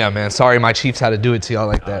 Yeah, man. Sorry, my Chiefs had to do it to y'all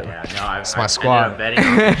like that. Yeah, no, it's my squad. I betting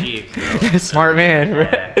on the Chiefs. So. Smart man.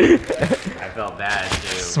 Yeah. I felt bad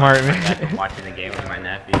too. Smart man. I'm watching the game with my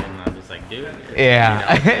nephew, and I'm just like, dude.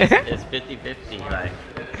 Yeah. You know, it's 50-50. Like.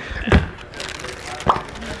 Yeah.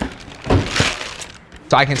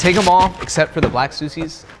 So I can take them all except for the black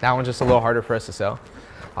Susies. That one's just a little harder for us to sell.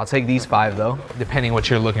 I'll take these 5 though, depending what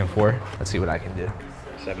you're looking for. Let's see what I can do.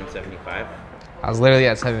 775. I was literally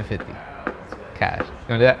at 750 cash. You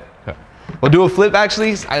wanna do that? Okay. We'll do a flip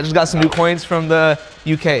actually. I just got some new coins from the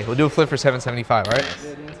UK. We'll do a flip for 775, all right?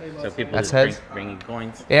 So people That's just bringing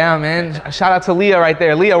coins? Yeah, man. Shout out to Leah right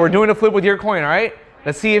there. Leah, we're doing a flip with your coin, all right?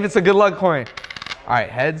 Let's see if it's a good luck coin. All right,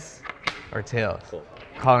 heads or tails? Cool.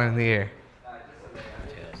 Calling in the air.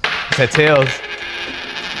 Tails. Said tails.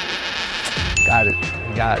 Got it.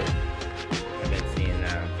 You got it. I've been seeing a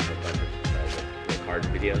bunch of the card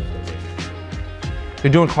videos.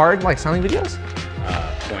 You're doing card, like selling videos?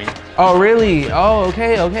 Coins. Oh, really? Oh,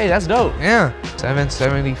 okay, okay. That's dope. Yeah.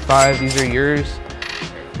 775. These are yours.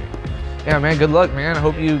 Yeah, man. Good luck, man. I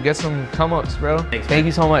hope you get some come-ups, bro. Thanks, Thank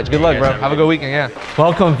you so much. Good luck, bro. Have a good weekend, yeah.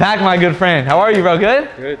 Welcome back, my good friend. How are you, bro? Good?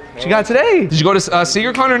 Good. What you got today? Did you go to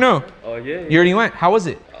SeegerCon or no? Oh, yeah. You already went? How was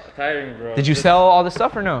it? Tiring, bro. Did you sell all the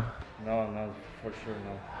stuff or no? No, for sure,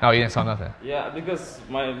 no. Oh, you didn't sell nothing? Yeah, because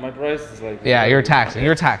my price is like... Yeah, you're taxing.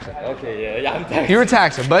 You're taxing. Okay, yeah, I'm taxing. You were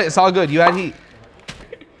taxing, but it's all good. You had heat.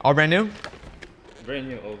 All brand new? Brand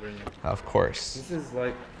new, all brand new. Of course. This is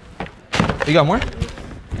like... You got more?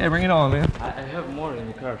 Yeah, bring it on, man. I have more in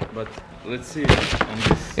the car, but let's see on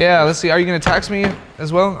this. Yeah, let's see. Are you going to tax me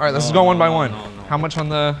as well? All right, let's go one by one. No. How much on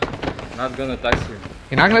the... Not gonna tax you.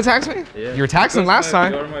 You're not going to tax me? Yeah. You were taxing last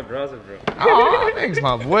time. You're my brother, bro. Oh, thanks,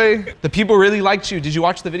 my boy. The people really liked you. Did you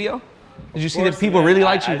watch the video? Did you see that people really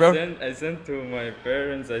liked you, bro? I sent to my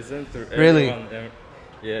parents. I sent to everyone. Really?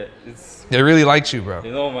 Yeah, it's... They really liked you, bro.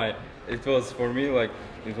 You know, it was for me like,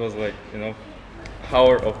 it was like, you know,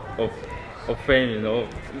 power of fame, you know.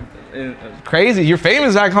 Crazy. You're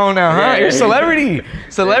famous back home now, huh? Yeah. You're a celebrity.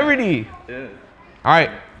 Celebrity. Yeah. All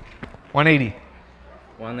right. 180.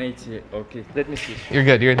 180, okay. Let me see. You're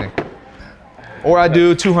good. You're good. Or I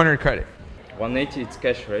do 200 credit. 180, it's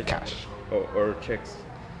cash, right? Cash. Or checks.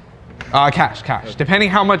 Cash. Depending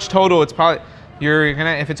how much total, it's probably you're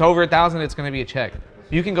gonna. If it's over 1,000, it's gonna be a check.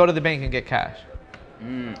 You can go to the bank and get cash.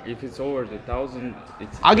 If it's over the 1,000,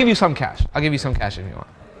 it's. I'll give you some cash. I'll give you some cash if you want.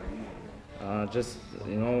 Just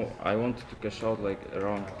I wanted to cash out like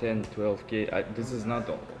around 10, 12K. This is not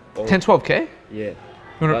all. 10, 12K? Yeah.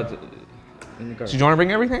 So do you want to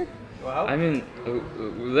bring everything? I mean,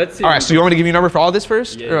 let's see. All right. So you want me to give you a number for all this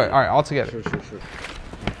first? Yeah. All right. All together. Sure.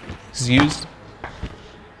 This is used.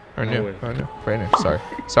 Or new? way. Oh, no. Brand new.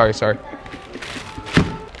 Sorry.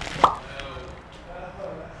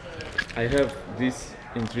 I have this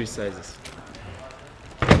in 3 sizes.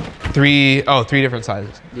 3 different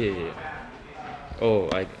sizes. Yeah. Oh,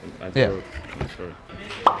 I Yeah. borrowed. I'm sorry.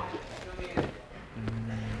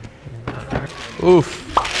 Oof.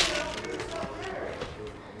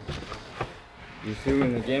 You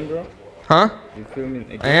filming the game, bro? Huh? You filming a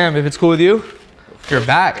game? I am. If it's cool with you, you're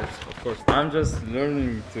back. Of course. I'm just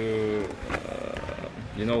learning to,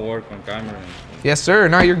 work on camera. Yes, sir.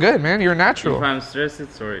 No, you're good, man. You're a natural. If I'm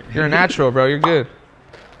stressed, sorry. You're a natural, bro. You're good.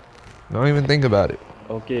 Don't even think about it.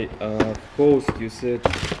 Okay. Post. You said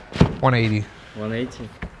 180. 180.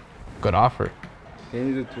 Good offer. Can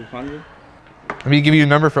you do 200? Let me give you a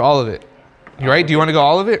number for all of it. You right? Do you want to go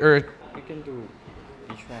all of it or? We can do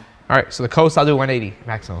each one. All right. So the coast, I'll do 180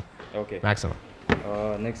 maximum. Okay. Maximum.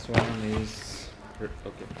 Next one is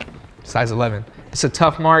okay. Size 11. It's a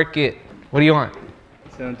tough market. What do you want?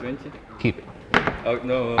 720. Keep it. Oh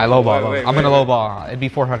no. I lowball. I'm gonna lowball. It'd be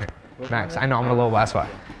 400 max. I know I'm gonna lowball. That's why.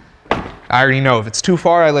 I already know. If it's too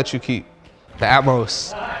far, I let you keep. The at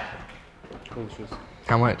most. Cool shoes.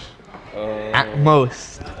 How much? At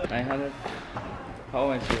most. 900. How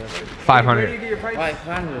much? 500.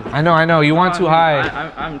 500. I know. You want too high.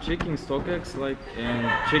 I'm checking StockX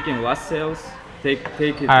and checking last sales. Take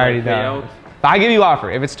it. I already pay know. out. But I give you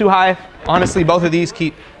offer. If it's too high, honestly, both of these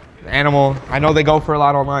keep. The animal. I know they go for a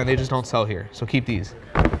lot online. They just don't sell here. So keep these.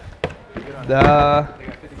 The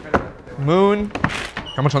moon.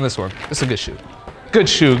 How much on this one? This is a good shoe.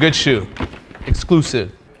 Good shoe.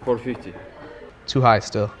 Exclusive. 450. Too high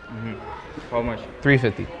still. How much?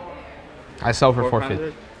 350. I sell for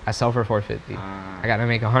 400? 450. I sell for 450. I gotta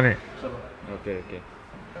make 100. Okay.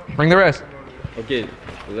 Bring the rest. Okay,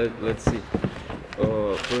 let's see.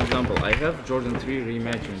 For example, I have Jordan 3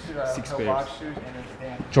 reimagined 6 pairs.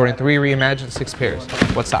 Jordan 3 reimagined 6 pairs.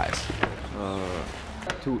 What size?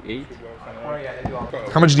 2.8.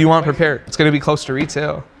 How much do you want per pair? It's gonna be close to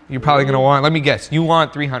retail. You're probably gonna want, let me guess, you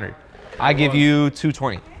want 300. I give you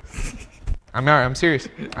 220. I'm serious.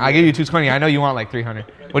 I give you 220. I know you want like 300.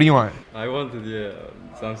 What do you want? I wanted,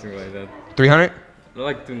 something like that. 300?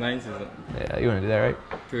 Like 290. Yeah, you wanna do that, right?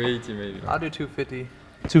 280 maybe. I'll do 250.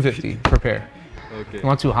 250 per pair. Okay. You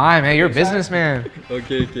want too high, man. You're a businessman.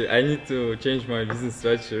 Okay. I need to change my business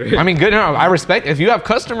structure. Right? I mean, good. No, I respect. If you have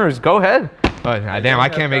customers, go ahead. Oh, damn, I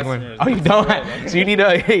can't make one. Oh, you don't? So you need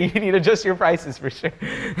to adjust your prices for sure.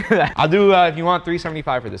 I'll do, if you want,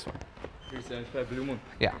 375 for this one. 375 Blue Moon.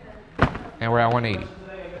 Yeah. And we're at 180.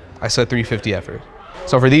 I said 350 at first.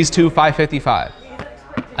 So for these two, 555.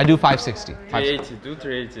 I do 560. 380. Do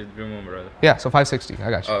 380 Blue Moon, brother. Yeah, so 560. I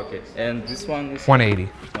got you. Oh, okay. And this one is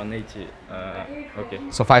 180. 180. Okay.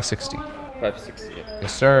 So 560. 560. Yeah.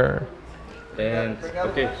 Yes, sir. And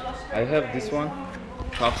okay, I have this one.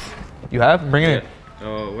 Tops. You have? Bring it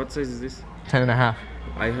in. What size is this? 10 and a half.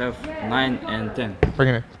 I have 9 and 10. Bring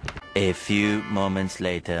it in. A few moments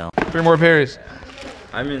later. 3 more pairs.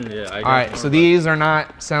 I mean, yeah. I got all right, so these are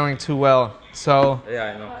not selling too well. So yeah,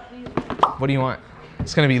 I know. What do you want?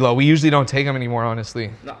 It's gonna be low. We usually don't take them anymore,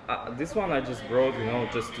 honestly. No, this one I just brought,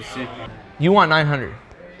 just to see. You want 900.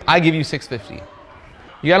 I give you 650.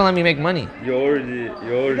 You gotta let me make money. You already.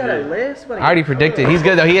 got a list? I already predicted. He's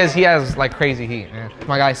good though. He has like crazy heat, man.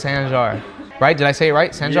 My guy Sanjar. Right? Did I say it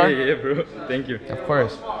right? Sanjar? Yeah, bro. Thank you. Of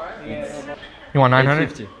course. You want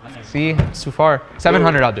 900? See? It's too far.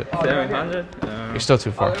 700 I'll do. 700? You're still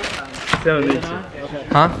too far. 780.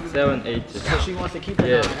 Huh? 780. So she wants to keep it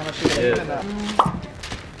now. How much she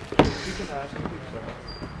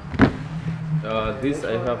This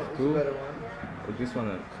I have 2. This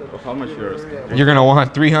one, how much yours? You're gonna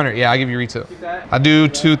want 300. Yeah, I'll give you retail. I'll do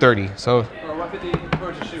 230. So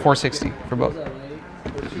 460 for both.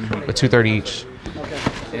 But 230 each.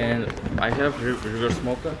 And I have reverse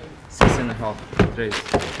mocha, 6.5 trays.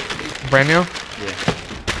 Brand new? Yeah.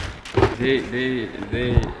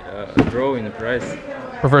 They grow in the price.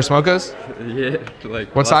 Reverse mochas? Yeah,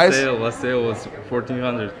 like what size? Last sale was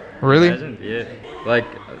 1,400. Really? Imagine? Yeah, like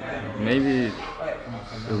maybe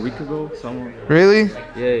a week ago, somewhere. Really?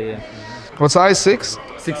 Yeah. What size? 6?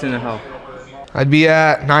 6.5. I'd be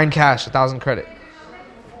at 9 cash, 1,000 credit.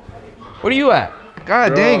 What are you at? God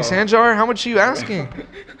Bro. dang, Sanjar, how much are you asking?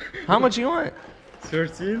 How much you want?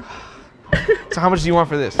 13? So how much do you want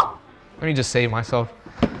for this? Let me just save myself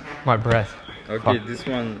my breath. Okay, this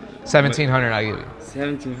one. 1,700 I give you.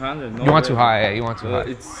 1,700? No You want way. too high, yeah, you want too high.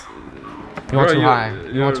 It's... You want Bro, too high.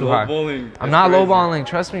 You want too high. I'm not lowballing.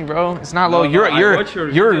 Trust me, bro. It's not low.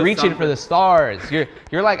 You're reaching for the stars.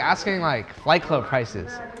 You're like asking like Flight Club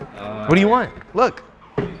prices. What do you want? Look.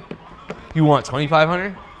 You want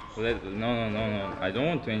 2,500? No. I don't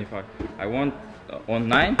want 25. I want on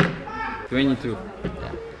 9, 22.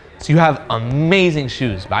 Yeah. So you have amazing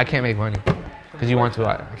shoes, but I can't make money because you want too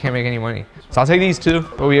high. I can't make any money. So I'll take these two,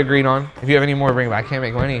 what we agreed on. If you have any more, bring it. But I can't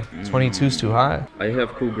make money. 22's too high. I have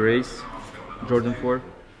cool grays, Jordan 4.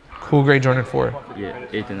 Cool gray Jordan 4. Yeah,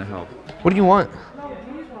 8.5. What do you want?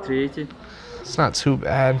 380. It's not too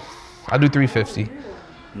bad. I'll do 350.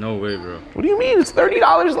 No way, bro. What do you mean? It's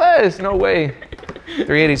 $30 less. No way.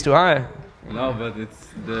 380 is too high. No, but it's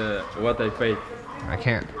what I paid. I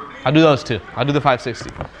can't. I'll do those two. I'll do the 560.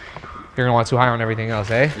 You're gonna want too high on everything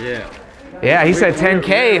else, eh? Yeah. Yeah, he said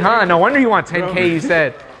 10K, huh? No wonder you want 10K. You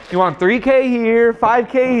said you want 3K here,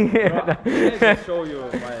 5K here. Let me show you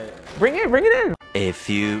my. Bring it in. A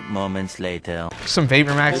few moments later. Some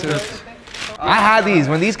Vapor Maxes. I had these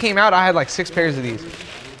when these came out. I had like 6 pairs of these.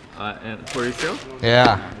 And for yourself?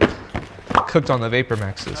 Yeah. Cooked on the Vapor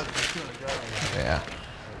Maxes. Yeah.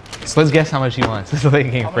 So let's guess how much he wants. This is like a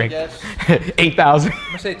game, Frank. 8,000. I'm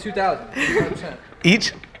gonna say 2,000. 100%.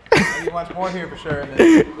 Each? He wants more here for sure. And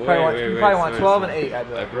then you probably want 12 and 8.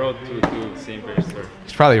 I brought two same pairs, sir.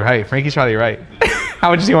 He's probably right. Frankie's probably right.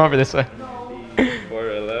 How much do you want for this one?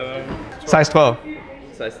 For 11. Size 12.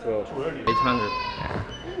 Size 12. 800.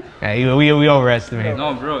 Yeah, we overestimate.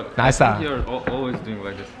 No, bro. Nice I think you're always doing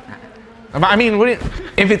like this. I mean,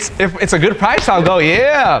 if it's a good price, I'll go,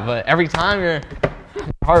 yeah. But every time your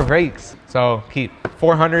heart breaks. So keep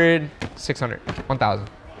 400, 600, 1,000.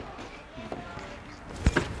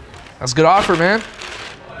 That's a good offer, man.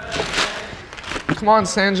 Come on,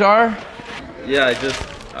 Sanjar. Yeah, I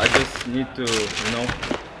just need to, you know,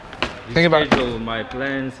 think about schedule my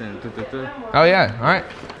plans and Oh yeah, all right.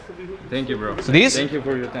 Thank you, bro. So these? Thank you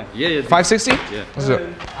for your time. Yeah. 560? Yeah. Let's do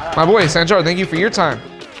it. My boy, Sanjar, thank you for your time.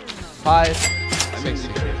 560.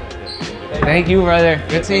 Thank you, brother.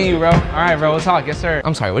 Good seeing you, bro. All right, bro, we'll talk. Yes, sir.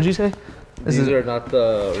 I'm sorry, what'd you say? These are not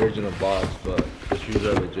the original box, but the shoes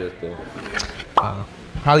are legit, though.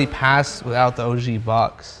 Probably passed without the OG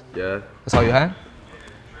box. Yeah. That's all you had?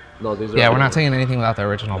 No, these are... Yeah, we're not taking anything without the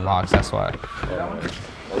original box, that's why. Oh,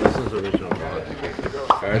 this is original box.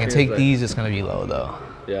 I can take these, it's gonna be low though.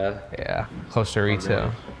 Yeah? Yeah, close to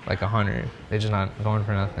retail, like 100. They're just not going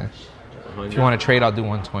for nothing. 100? If you want to trade, I'll do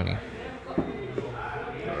 120.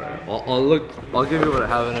 Alright, I'll give you what I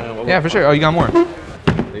have in it. Yeah, for sure. Oh, you got more?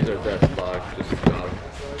 These are dead stock, just got them.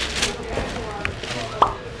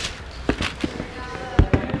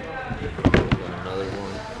 Another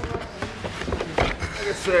one. Like I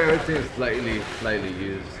said, everything is slightly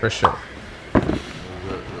used. For sure.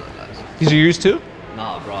 These are yours too?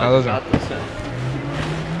 Nah, bro. No, those are.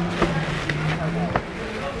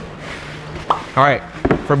 All right,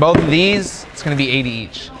 for both of these, it's gonna be 80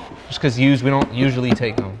 each. Just because used, we don't usually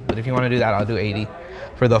take them. But if you want to do that, I'll do 80.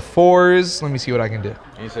 For the 4s, let me see what I can do.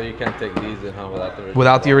 You say you can't take these in, huh?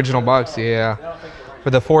 Without the original box, yeah.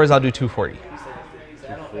 For the 4s, I'll do 240.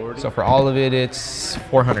 240? So for all of it, it's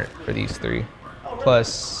 400 for these 3,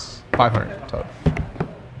 plus 500 total.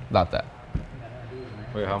 About that.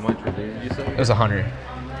 Wait, how much were these, you said? It was 100.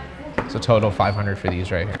 So total 500 for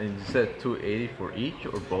these right here. And you said 280 for each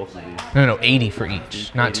or both of these? No, 80 for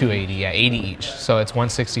each. Not 280, yeah, 80 each. So it's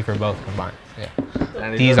 160 for both combined, yeah.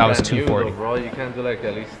 And these I was brand new, 240. though, bro, you can't do like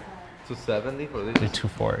at least 270 for these? Do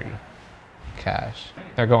 240 cash.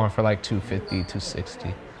 They're going for like 250,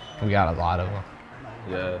 260. We got a lot of them.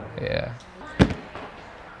 Yeah. Yeah.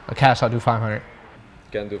 A cash, I'll do 500.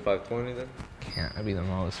 Can't do 520 then? Can't, that'd be the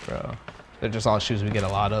most, bro. They're just all shoes we get a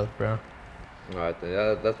lot of, bro. Alright, then,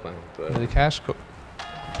 yeah, that's fine. But the cash, cool.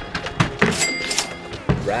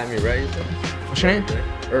 Rami, right? You said? What's your name?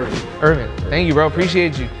 Irvin. Irvin. Thank you, bro.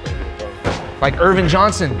 Appreciate you. Like Irvin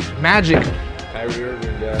Johnson, Magic. Kyrie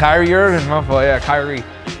Irvin, yeah. Kyrie Irvin, my fault. Yeah, Kyrie.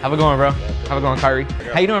 Have a good one, bro. Have a good one, Kyrie.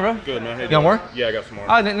 How you doing, bro? Good, man. You got more? Yeah, I got some more.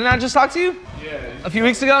 Oh, didn't I just talk to you? Yeah. A few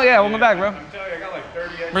weeks ago? Yeah, welcome back, bro. I'm telling you, I got like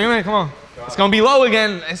 30 extra. Bring him in, come on. It's gonna be low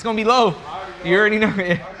again. It's gonna be low. You already know.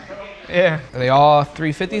 Yeah. Are they all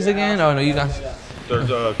 350s again? Oh no, you guys. There's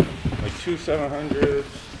like 2 700s.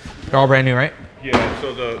 They're all brand new, right? Yeah.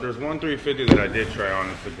 So there's one 350 that I did try on.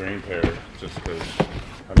 It's the green pair, just because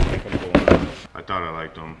I think I'm cool. I thought I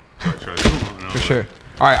liked them. So I tried them on. For sure.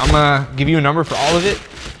 All right, I'm gonna give you a number for all of it.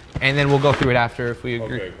 and then we'll go through it after if we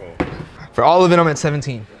agree. Okay, cool. For all of it, I'm at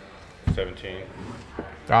 17. 17.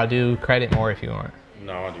 I'll do credit more if you want.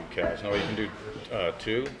 No, I'll do cash. No, you can do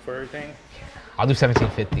 2 for everything. I'll do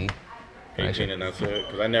 1750. 18 and that's it.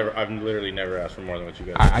 Because I've literally never asked for more than what you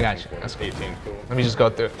guys. I got you. That's 18, cool. Let me just go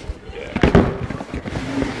through. Yeah.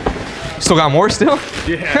 Still got more still?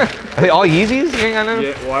 Yeah. Are they all Yeezys? You ain't got none?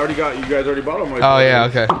 Yeah. Well, I already got. You guys already bought them. Oh yeah.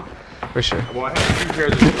 Okay. For sure. Well, I have a few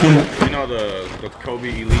pairs of, you know, the Kobe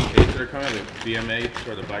Elite 8s that are coming, the BM8s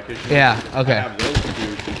or the black edition. Yeah. Okay. I have those too.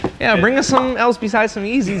 Yeah, bring us something else besides some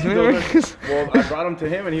Yeezys, man. Well, I brought them to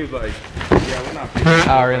him and he was like, yeah, we're not picking them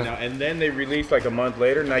Oh, up really? right now. And then they released like a month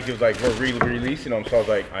later, and Nike was like, we're releasing them. So I was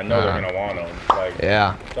like, I know they're gonna want them. Like,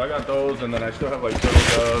 yeah. So I got those, and then I still have like Turtle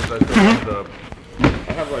Doves. I still have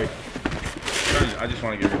I have like, I just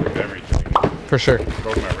want to get rid of everything. For sure.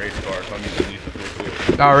 Broke my race car, so I'm using these to fix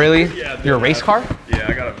it. Oh, really? Yeah. You're a race car? Yeah,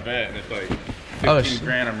 I got a vet, and it's like 15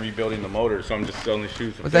 grand. I'm rebuilding the motor, so I'm just selling the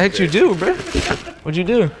shoes. What the heck you do, bro? What'd you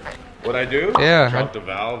do? What I do? Yeah. Dropped the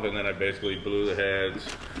valve, and then I basically blew the heads.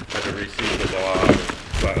 Had to reseat the block.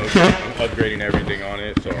 So I'm upgrading everything on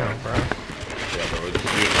it. So yeah, bro. It's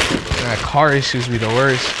beautiful. That car issues be the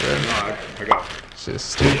worst, bro. No, I got. It's just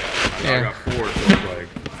stupid. Yeah, I got 4, so it's like.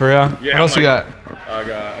 For real? Yeah, what else you got? I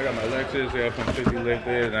got my Lexus, the F-150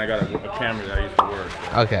 lifted, and I got a camera that I used to work.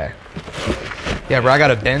 Okay. Yeah, bro, I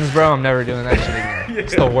got a Benz, bro. I'm never doing that shit again. Yeah.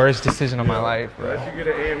 It's the worst decision of my life, bro. Unless you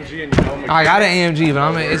get an AMG and you know I got an AMG, but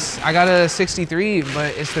I got a 63,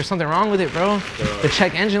 but there's something wrong with it, bro. The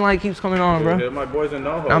check engine light keeps coming on, bro. My boys in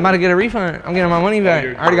NoHo. I'm about to get a refund. I'm getting my money back.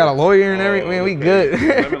 I already got a lawyer and everything. Man, we good.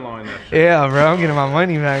 Yeah, bro, I'm getting my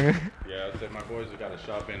money back. Yeah, I said my boys have got a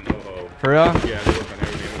shop in NoHo. For real? Yeah, they work on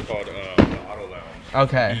everything. It's called the Auto Lounge.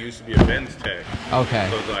 Okay. He used to be a Benz tech. Okay.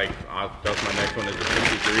 So it's like, that's my next one is the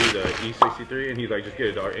 63, the E63, and he's like, just get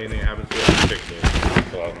it, dog. Anything happens to it, I'll fix it.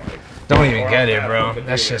 So I'm like, don't even get it, bro.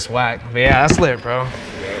 That's just whack. But yeah, that's lit, bro.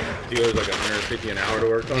 Yeah, dealer's like 150 an hour to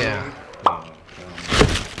work on. Yeah.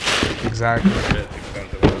 Exactly.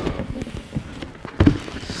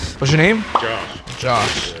 What's your name? Josh.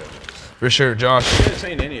 Josh. Yeah. For sure, Josh. You guys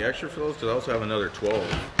ain't any extra for those? Because I also have another 12.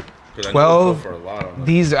 12. For a lot of them.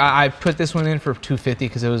 These I put this one in for 250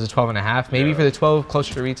 because it was a 12 and a half. Maybe for the 12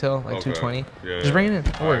 closer to retail, like 220. Yeah, just bring it in.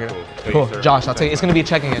 We'll work it out. Cool. Josh, I'll tell you, it's gonna be a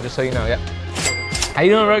checking in, just so you know. Yeah. How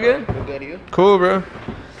you doing, bro? Good. Good, you? Cool, bro.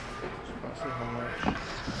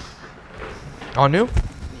 All new?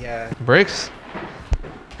 Yeah. Bricks.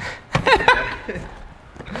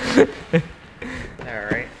 All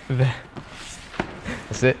right.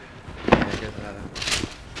 That's it.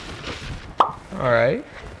 All right.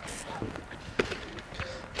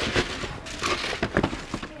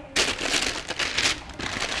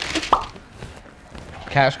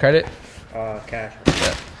 Cash, credit? Cash.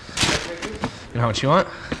 Yeah. You know how much you want?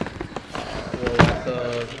 Well, at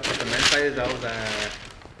the men's size, that was at,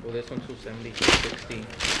 well, this one's 270, 260,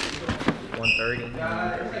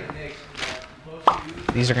 130.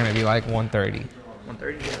 These are gonna be like 130.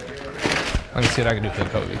 130? Yeah. Let me see what I can do for the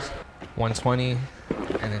Kobe's. 120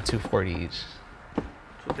 and then 240 each.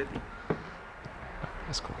 250.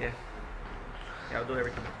 That's cool. Yeah. Yeah, I'll do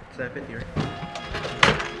everything. 750, right?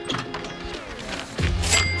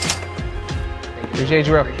 Appreciate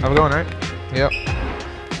you, bro. Have a good one, right? Yep.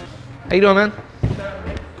 How you doing, man?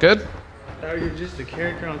 Good? I thought you were just a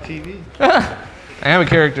character on TV. I am a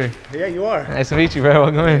character. Yeah, you are. Nice to meet you, bro.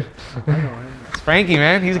 Welcome in. It's Frankie,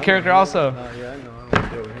 man. He's a character also. Yeah, I know. I don't want to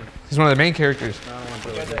deal with him. He's one of the main characters. I don't want to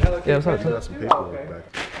deal with him. Yeah, what's up? Got some paperwork back.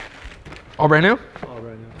 All brand new? All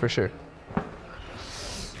brand new. For sure.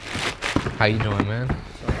 How you doing, man?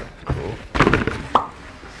 Cool.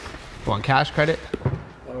 Want cash, credit?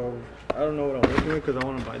 I don't know what I'm working with because I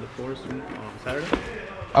want to buy the floors on Saturday.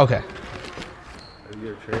 Okay.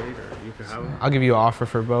 Either trade or you can have them. I'll give you an offer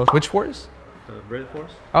for both. Which floors? The bread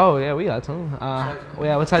floors. Oh, yeah, we got some. Well,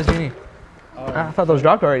 yeah, what size do you need? I thought those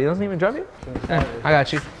dropped already. Those didn't even drop yet? Yeah, I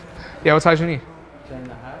got you. Yeah, what size do you need?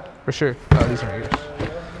 10.5. For sure. Oh, these are yours.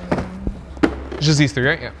 It's just these three,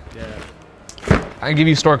 right? Yeah. Yeah. I can give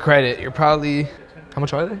you store credit. You're probably, how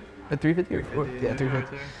much are they? At 350? Yeah,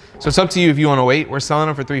 350. So it's up to you if you want to wait. We're selling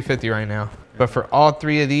them for 350 right now. But for all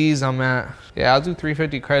three of these, I'm at, yeah, I'll do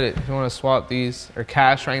 350 credit. If you want to swap these or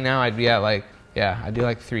cash right now, I'd be at like, yeah, I'd do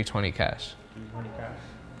like 320 cash. 320 cash.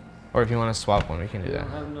 Or if you want to swap one, we can do that.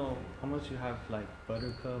 I don't know how much you have, like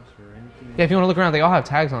buttercups or anything. Yeah, if you want to look around, they all have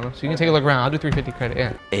tags on them. So you can take a look around. I'll do 350 credit,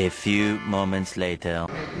 yeah. A few moments later.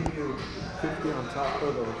 50 on top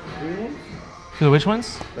of the green ones? For the which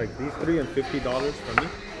ones? Like these three and $50 for me?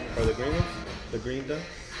 Or the green ones? The green done?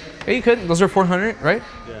 Yeah, you could. Those are 400, right?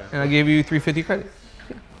 Yeah. And I gave you 350 credit.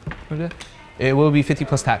 Yeah. Okay. It will be 50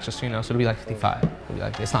 plus tax, just so you know. So it'll be like 55. It'll be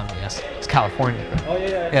like, it's not me, yes. It's California. Oh,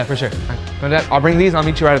 yeah. Yeah, for sure. I'll bring these. I'll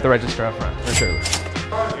meet you right at the register up front, for sure.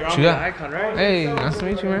 You're on Icon, right? Hey, nice to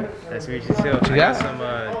meet you, man. Nice to meet you, too. What you got?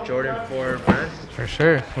 Some Jordan 4 brands. For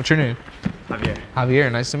sure. What's your name? Javier.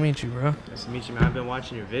 Javier, nice to meet you, bro. Nice to meet you, man. I've been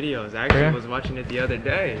watching your videos. I actually was watching it the other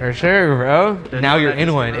day. For sure, bro. Now you're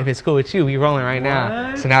in one. If it's cool with you, we rolling right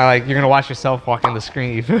now. So now, like, you're gonna watch yourself walk in the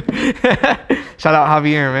screen. Shout out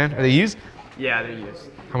Javier, man. Are they used? Yeah, they're used.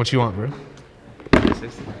 How much you want, bro?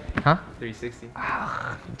 360. Huh? 360.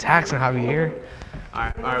 Taxing Javier. All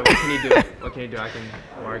right. What can you do? What can you do? I can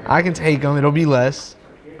bargain. I can take them. It'll be less.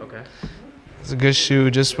 Okay. It's a good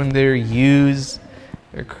shoe. Just when they're used,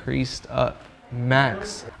 they're creased up.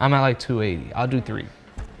 Max, I'm at like 280. I'll do 3.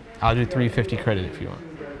 I'll do 350 credit if you want.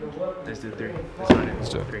 Let's do 3. Let's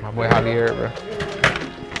do it. My boy Javier, bro.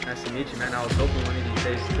 Nice to meet you, man. I was hoping one of these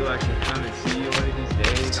days too I can come and see you one of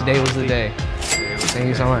these days. Today was the day. Thank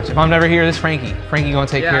you so much. If I'm never here, this Frankie. Frankie gonna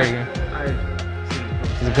take care of you.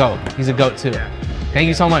 He's a goat. He's a goat too. Yeah. Thank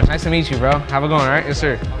you so much. Nice to meet you, bro. Have a good one, all right? Yes,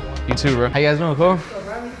 sir. You too, bro. How you guys doing? Cool?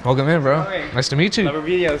 Welcome in, bro. Nice to meet you. Love our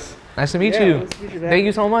videos. Nice to meet you. Nice to meet you, man. Thank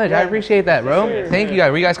you so much. I appreciate that, bro. Thank you guys.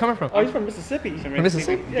 Where you guys coming from? Oh, he's from Mississippi. From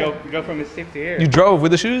Mississippi? Yeah. Go from Mississippi to here. You drove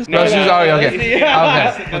with the shoes? No, shoes. no, Oh, okay. Okay.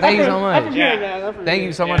 Yeah. Well, thank you so much. Yeah. Thank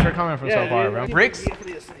you so much for coming from so far, bro. Bricks?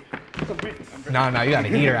 No, you got a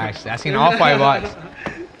heater, actually. I seen an off-white box.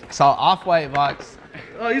 I saw off-white box.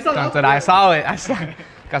 Oh, you saw that? I saw it. I saw it.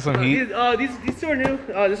 Got some heat. These two are new.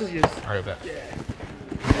 This is used. All right, bet.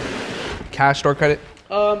 Cash, store credit?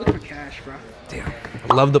 Looking for cash, bro. Damn.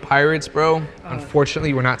 Love the Pirates, bro.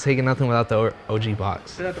 Unfortunately, we're not taking nothing without the OG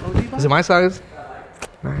box. Is that the OG box? Is it my size?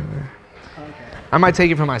 Okay. I might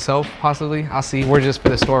take it for myself, possibly. I'll see. We're just for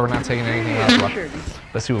the store. We're not taking anything else. Sure.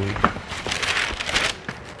 Let's see what we got.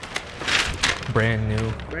 Brand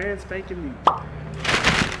new. Brand spanking new.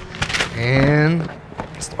 And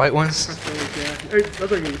it's the white ones.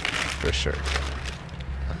 Those are used. For sure.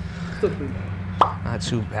 Still clean. Not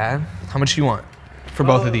too bad. How much you want for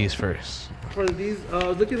both of these first? For these, I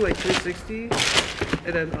was looking like 360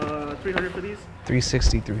 and then 300 for these.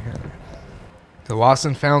 360, 300. The lost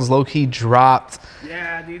and founds low-key dropped.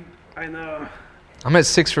 Yeah, dude. I know. I'm at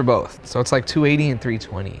 6 for both. So it's like 280 and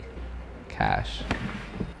 320 cash.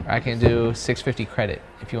 I can do 650 credit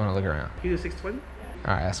if you want to look around. You do 620?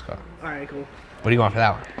 All right, that's cool. All right, cool. What do you want for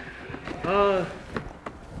that one?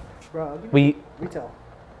 Bro, retail.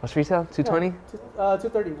 What's retail? 220?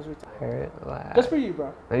 230 was retail. Relax. Just for you,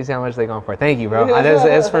 bro. Let me see how much they going for. Thank you, bro.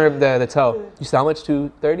 That's for the toe. You said how much?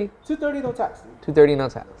 230? 230, no tax. 230, no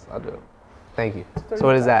tax. I'll do it. Thank you. So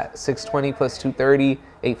what is that? 620 plus 230,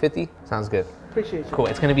 850? Sounds good. Appreciate you. Cool.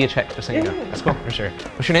 It's gonna be a check, just so you know. That's cool, for sure.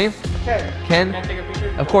 What's your name? Ken. Ken? Can I take a picture?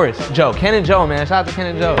 Of course. Joe. Ken and Joe, man. Shout out to Ken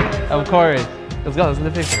and Joe. Of course. Let's go. Let's do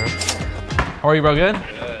the picture, bro. How are you, bro? Good?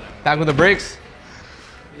 Good. Back with the bricks?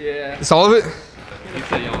 Yeah. It's all of it? You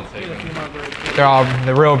said you want to take them. They're all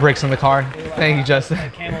the real bricks in the car. Thank you, Justin.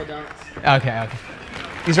 Camel dunks. Okay.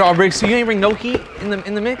 These are all bricks. So you ain't bring no heat in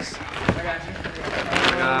the mix? I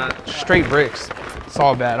got you. Straight bricks. It's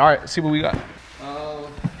all bad. All right, see what we got.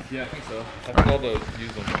 Yeah, I think so. I have all the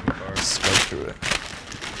used ones in the car. Let's go through it.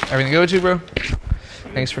 Everything good with you, bro?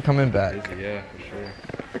 Thanks for coming back. Yeah, for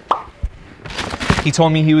sure. He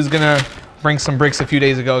told me he was gonna bring some bricks a few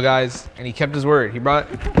days ago, guys, and he kept his word. He brought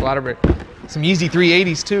a lot of bricks. Some Yeezy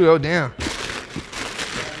 380s too. Oh damn.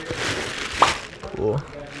 Cool.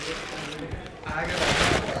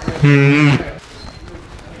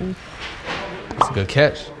 It's a good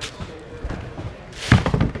catch.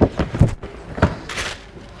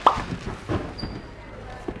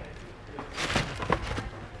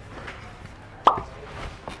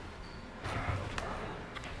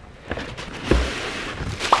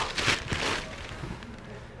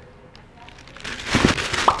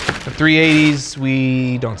 The 380s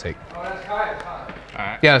we don't take. All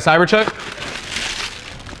right. Yeah, the Cybertruck.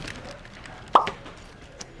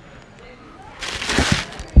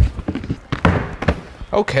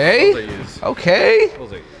 Okay. Okay.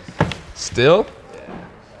 Still.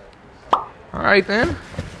 All right then.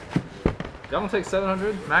 Y'all gonna take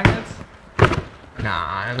 700 magnets?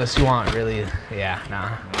 Nah, unless you want really. Yeah,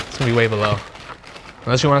 nah. It's gonna be way below.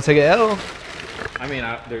 Unless you want to take an L. I mean,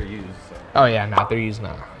 they're used. So. Oh yeah, nah, they're used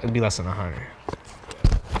now. It'd be less than 100.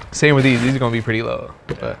 Same with these. These are gonna be pretty low.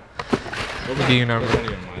 But we'll give you your number.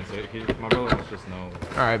 My brother wants just know.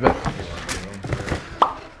 All right, bet.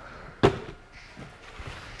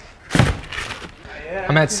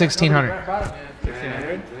 I'm at 1,600.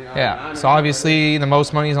 1,600? Yeah. So obviously the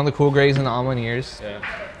most money is on the cool grays and the Almaniers. Yeah.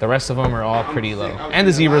 The rest of them are all pretty low. And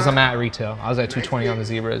the zebras I'm at retail. I was at 220 on the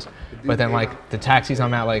zebras. But then like the taxis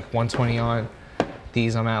I'm at like 120 on.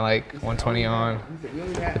 These I'm at like 120 on.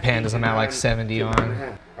 The pandas I'm at like 70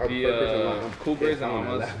 on. The cool grays and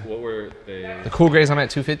Amas, what were they? The cool grays I'm at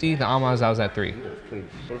 250. The Amas I was at 3.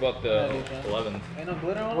 What about the 11s?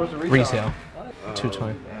 Retail.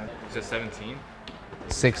 220. Is it 17?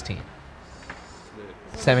 16.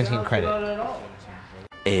 17 credit.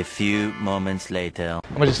 A few moments later.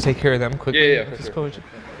 I'm gonna just take care of them quickly. Yeah, for sure.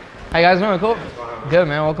 How you guys doing? Cool? Good,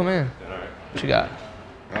 man. Welcome in. What you got?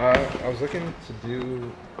 I was looking to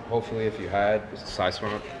do, hopefully if you had, size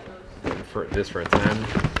swap, for this for a 10,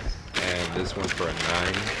 and this one for a 9.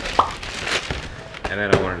 And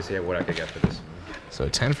then I wanted to see what I could get for this one. So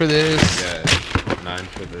 10 for this. Yeah, 9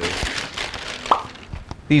 for this.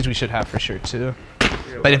 These we should have for sure too.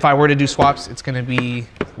 But if I were to do swaps, it's gonna be,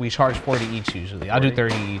 we charge 40 each usually. I'll do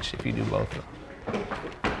 30 each if you do both.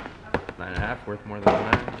 9.5 worth more than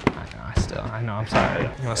 9. I know, I'm sorry. You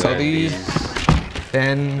wanna sell these?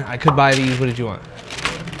 Then I could buy these. What did you want?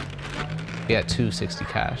 Yeah, 260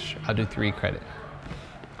 cash. I'll do 3 credit.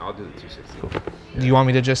 I'll do the 260. Cool. Do you want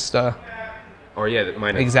me to just? Or yeah,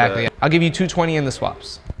 mine. Exactly. I'll give you 220 in the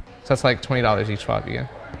swaps. So that's like $20 each swap again.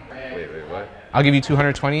 Wait, what? I'll give you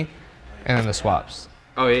 220, and then the swaps.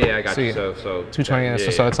 Oh yeah, I got you. So So 220. yeah,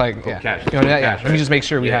 So it's like cool. yeah. Cash. You want to do that? Yeah. Cash, Let me just make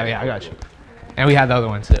sure we have. Yeah, I got you. And we had the other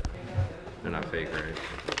one too. They're not fake, right?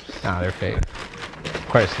 Nah, they're fake. Of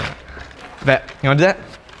course not. Bet. You want to do that?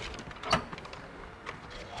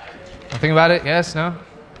 Think about it? Yes? No?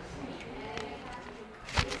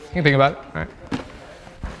 You can think about it. All right.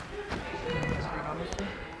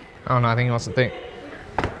 I don't know. I think he wants to think.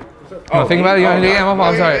 Think about it? You want to do it? Yeah,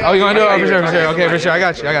 I'm sorry. Oh, you want to do it? Oh, for sure, for sure. Okay, for sure. I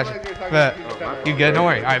got you. Bet. You good? Don't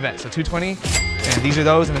worry. All right, bet. So 220, and these are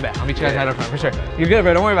those in the bet. I'll meet you guys right up front, for sure. You're good,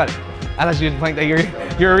 bro. Don't worry about it. I thought you didn't think that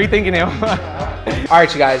you're rethinking it. All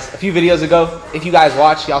right, you guys. A few videos ago, if you guys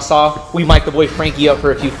watched, y'all saw we mic'd the boy Frankie up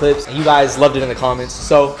for a few clips, and you guys loved it in the comments.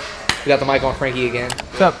 So we got the mic on Frankie again.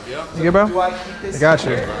 What's up? You good, bro? I got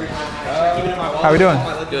you. How we doing?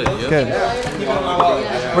 Good. Yeah.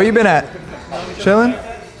 Good. Where you been at? Chilling?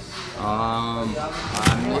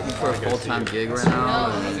 I'm looking for a full-time gig right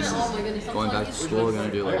now, and going back to school.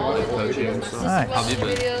 Gonna do like life coaching and stuff. Nice. How have you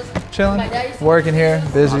been? Chilling. Working here.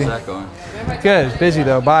 Busy. How's that going? Good. Busy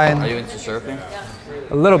though. Buying. Are you into surfing?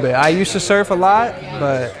 A little bit. I used to surf a lot,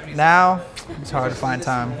 but now it's hard to find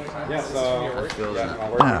time. I feel that.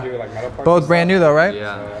 Yeah. Both brand new though, right?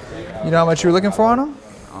 Yeah. You know how much you were looking for on them?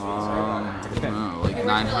 I don't know, like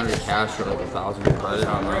 900 cash or like 1,000 credit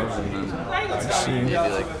on those, and then maybe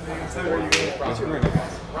like 30.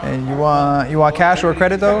 And you want cash or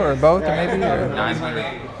credit though, or both, or maybe? Or? 900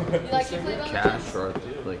 cash or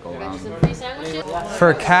like around.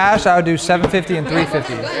 For cash, I would do 750 and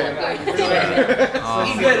 350.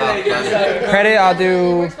 Credit,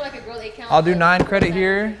 I'll do 9 credit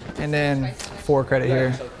here, and then 4 credit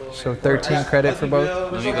here. So 13 credit for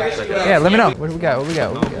both. Let me go check it out. Yeah, let me know. What do we got?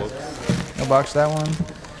 No box, that one.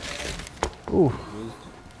 Ooh,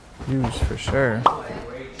 used for sure.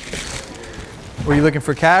 Were you looking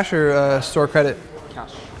for cash or store credit?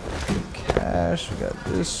 Cash. Cash, we got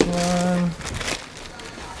this one.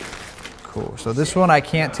 Cool, so this one I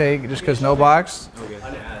can't take just because no box. Do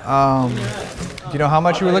you know how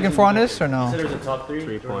much you were looking for on this or no?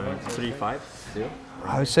 3.35.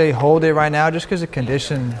 I would say hold it right now just because of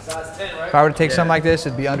condition. If I were to take something like this,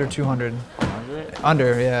 it'd be under 200.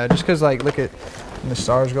 Under, yeah, just because like look at when the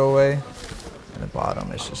stars go away. And the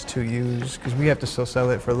bottom, it's just too used because we have to still sell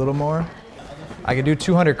it for a little more. I could do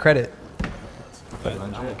 200 credit.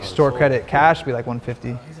 Store credit, cash would be like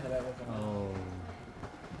 150. Oh,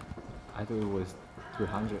 I thought it was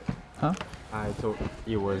 300. Huh? I thought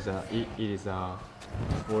it was it is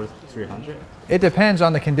worth 300. It depends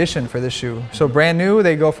on the condition for this shoe. So brand new,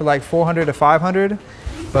 they go for like 400 to 500,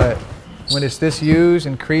 but when it's this used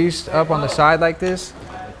and creased up on the side like this,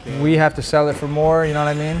 we have to sell it for more. You know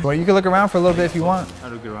what I mean? Well, you can look around for a little bit if you want.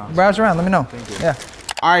 I'll look around. Browse around. Let me know. Thank you. Yeah.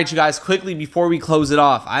 All right, you guys, quickly before we close it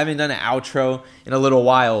off, I haven't done an outro in a little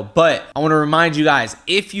while, but I want to remind you guys,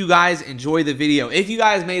 if you guys enjoyed the video, if you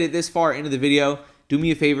guys made it this far into the video, do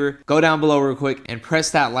me a favor, go down below real quick and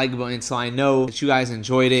press that like button so I know that you guys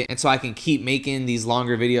enjoyed it and so I can keep making these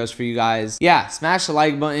longer videos for you guys. Yeah, smash the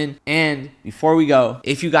like button. And before we go,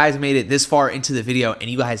 if you guys made it this far into the video and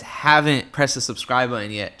you guys haven't pressed the subscribe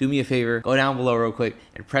button yet, do me a favor, go down below real quick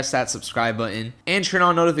and press that subscribe button and turn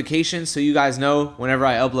on notifications so you guys know whenever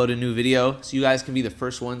I upload a new video so you guys can be the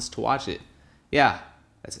first ones to watch it. Yeah,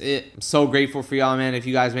 that's it. I'm so grateful for y'all, man. If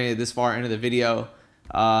you guys made it this far into the video,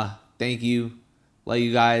 thank you. Love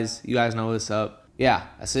you guys. You guys know what's up. yeah,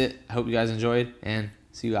 that's it. I hope you guys enjoyed, and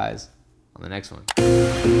see you guys on the next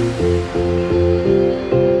one.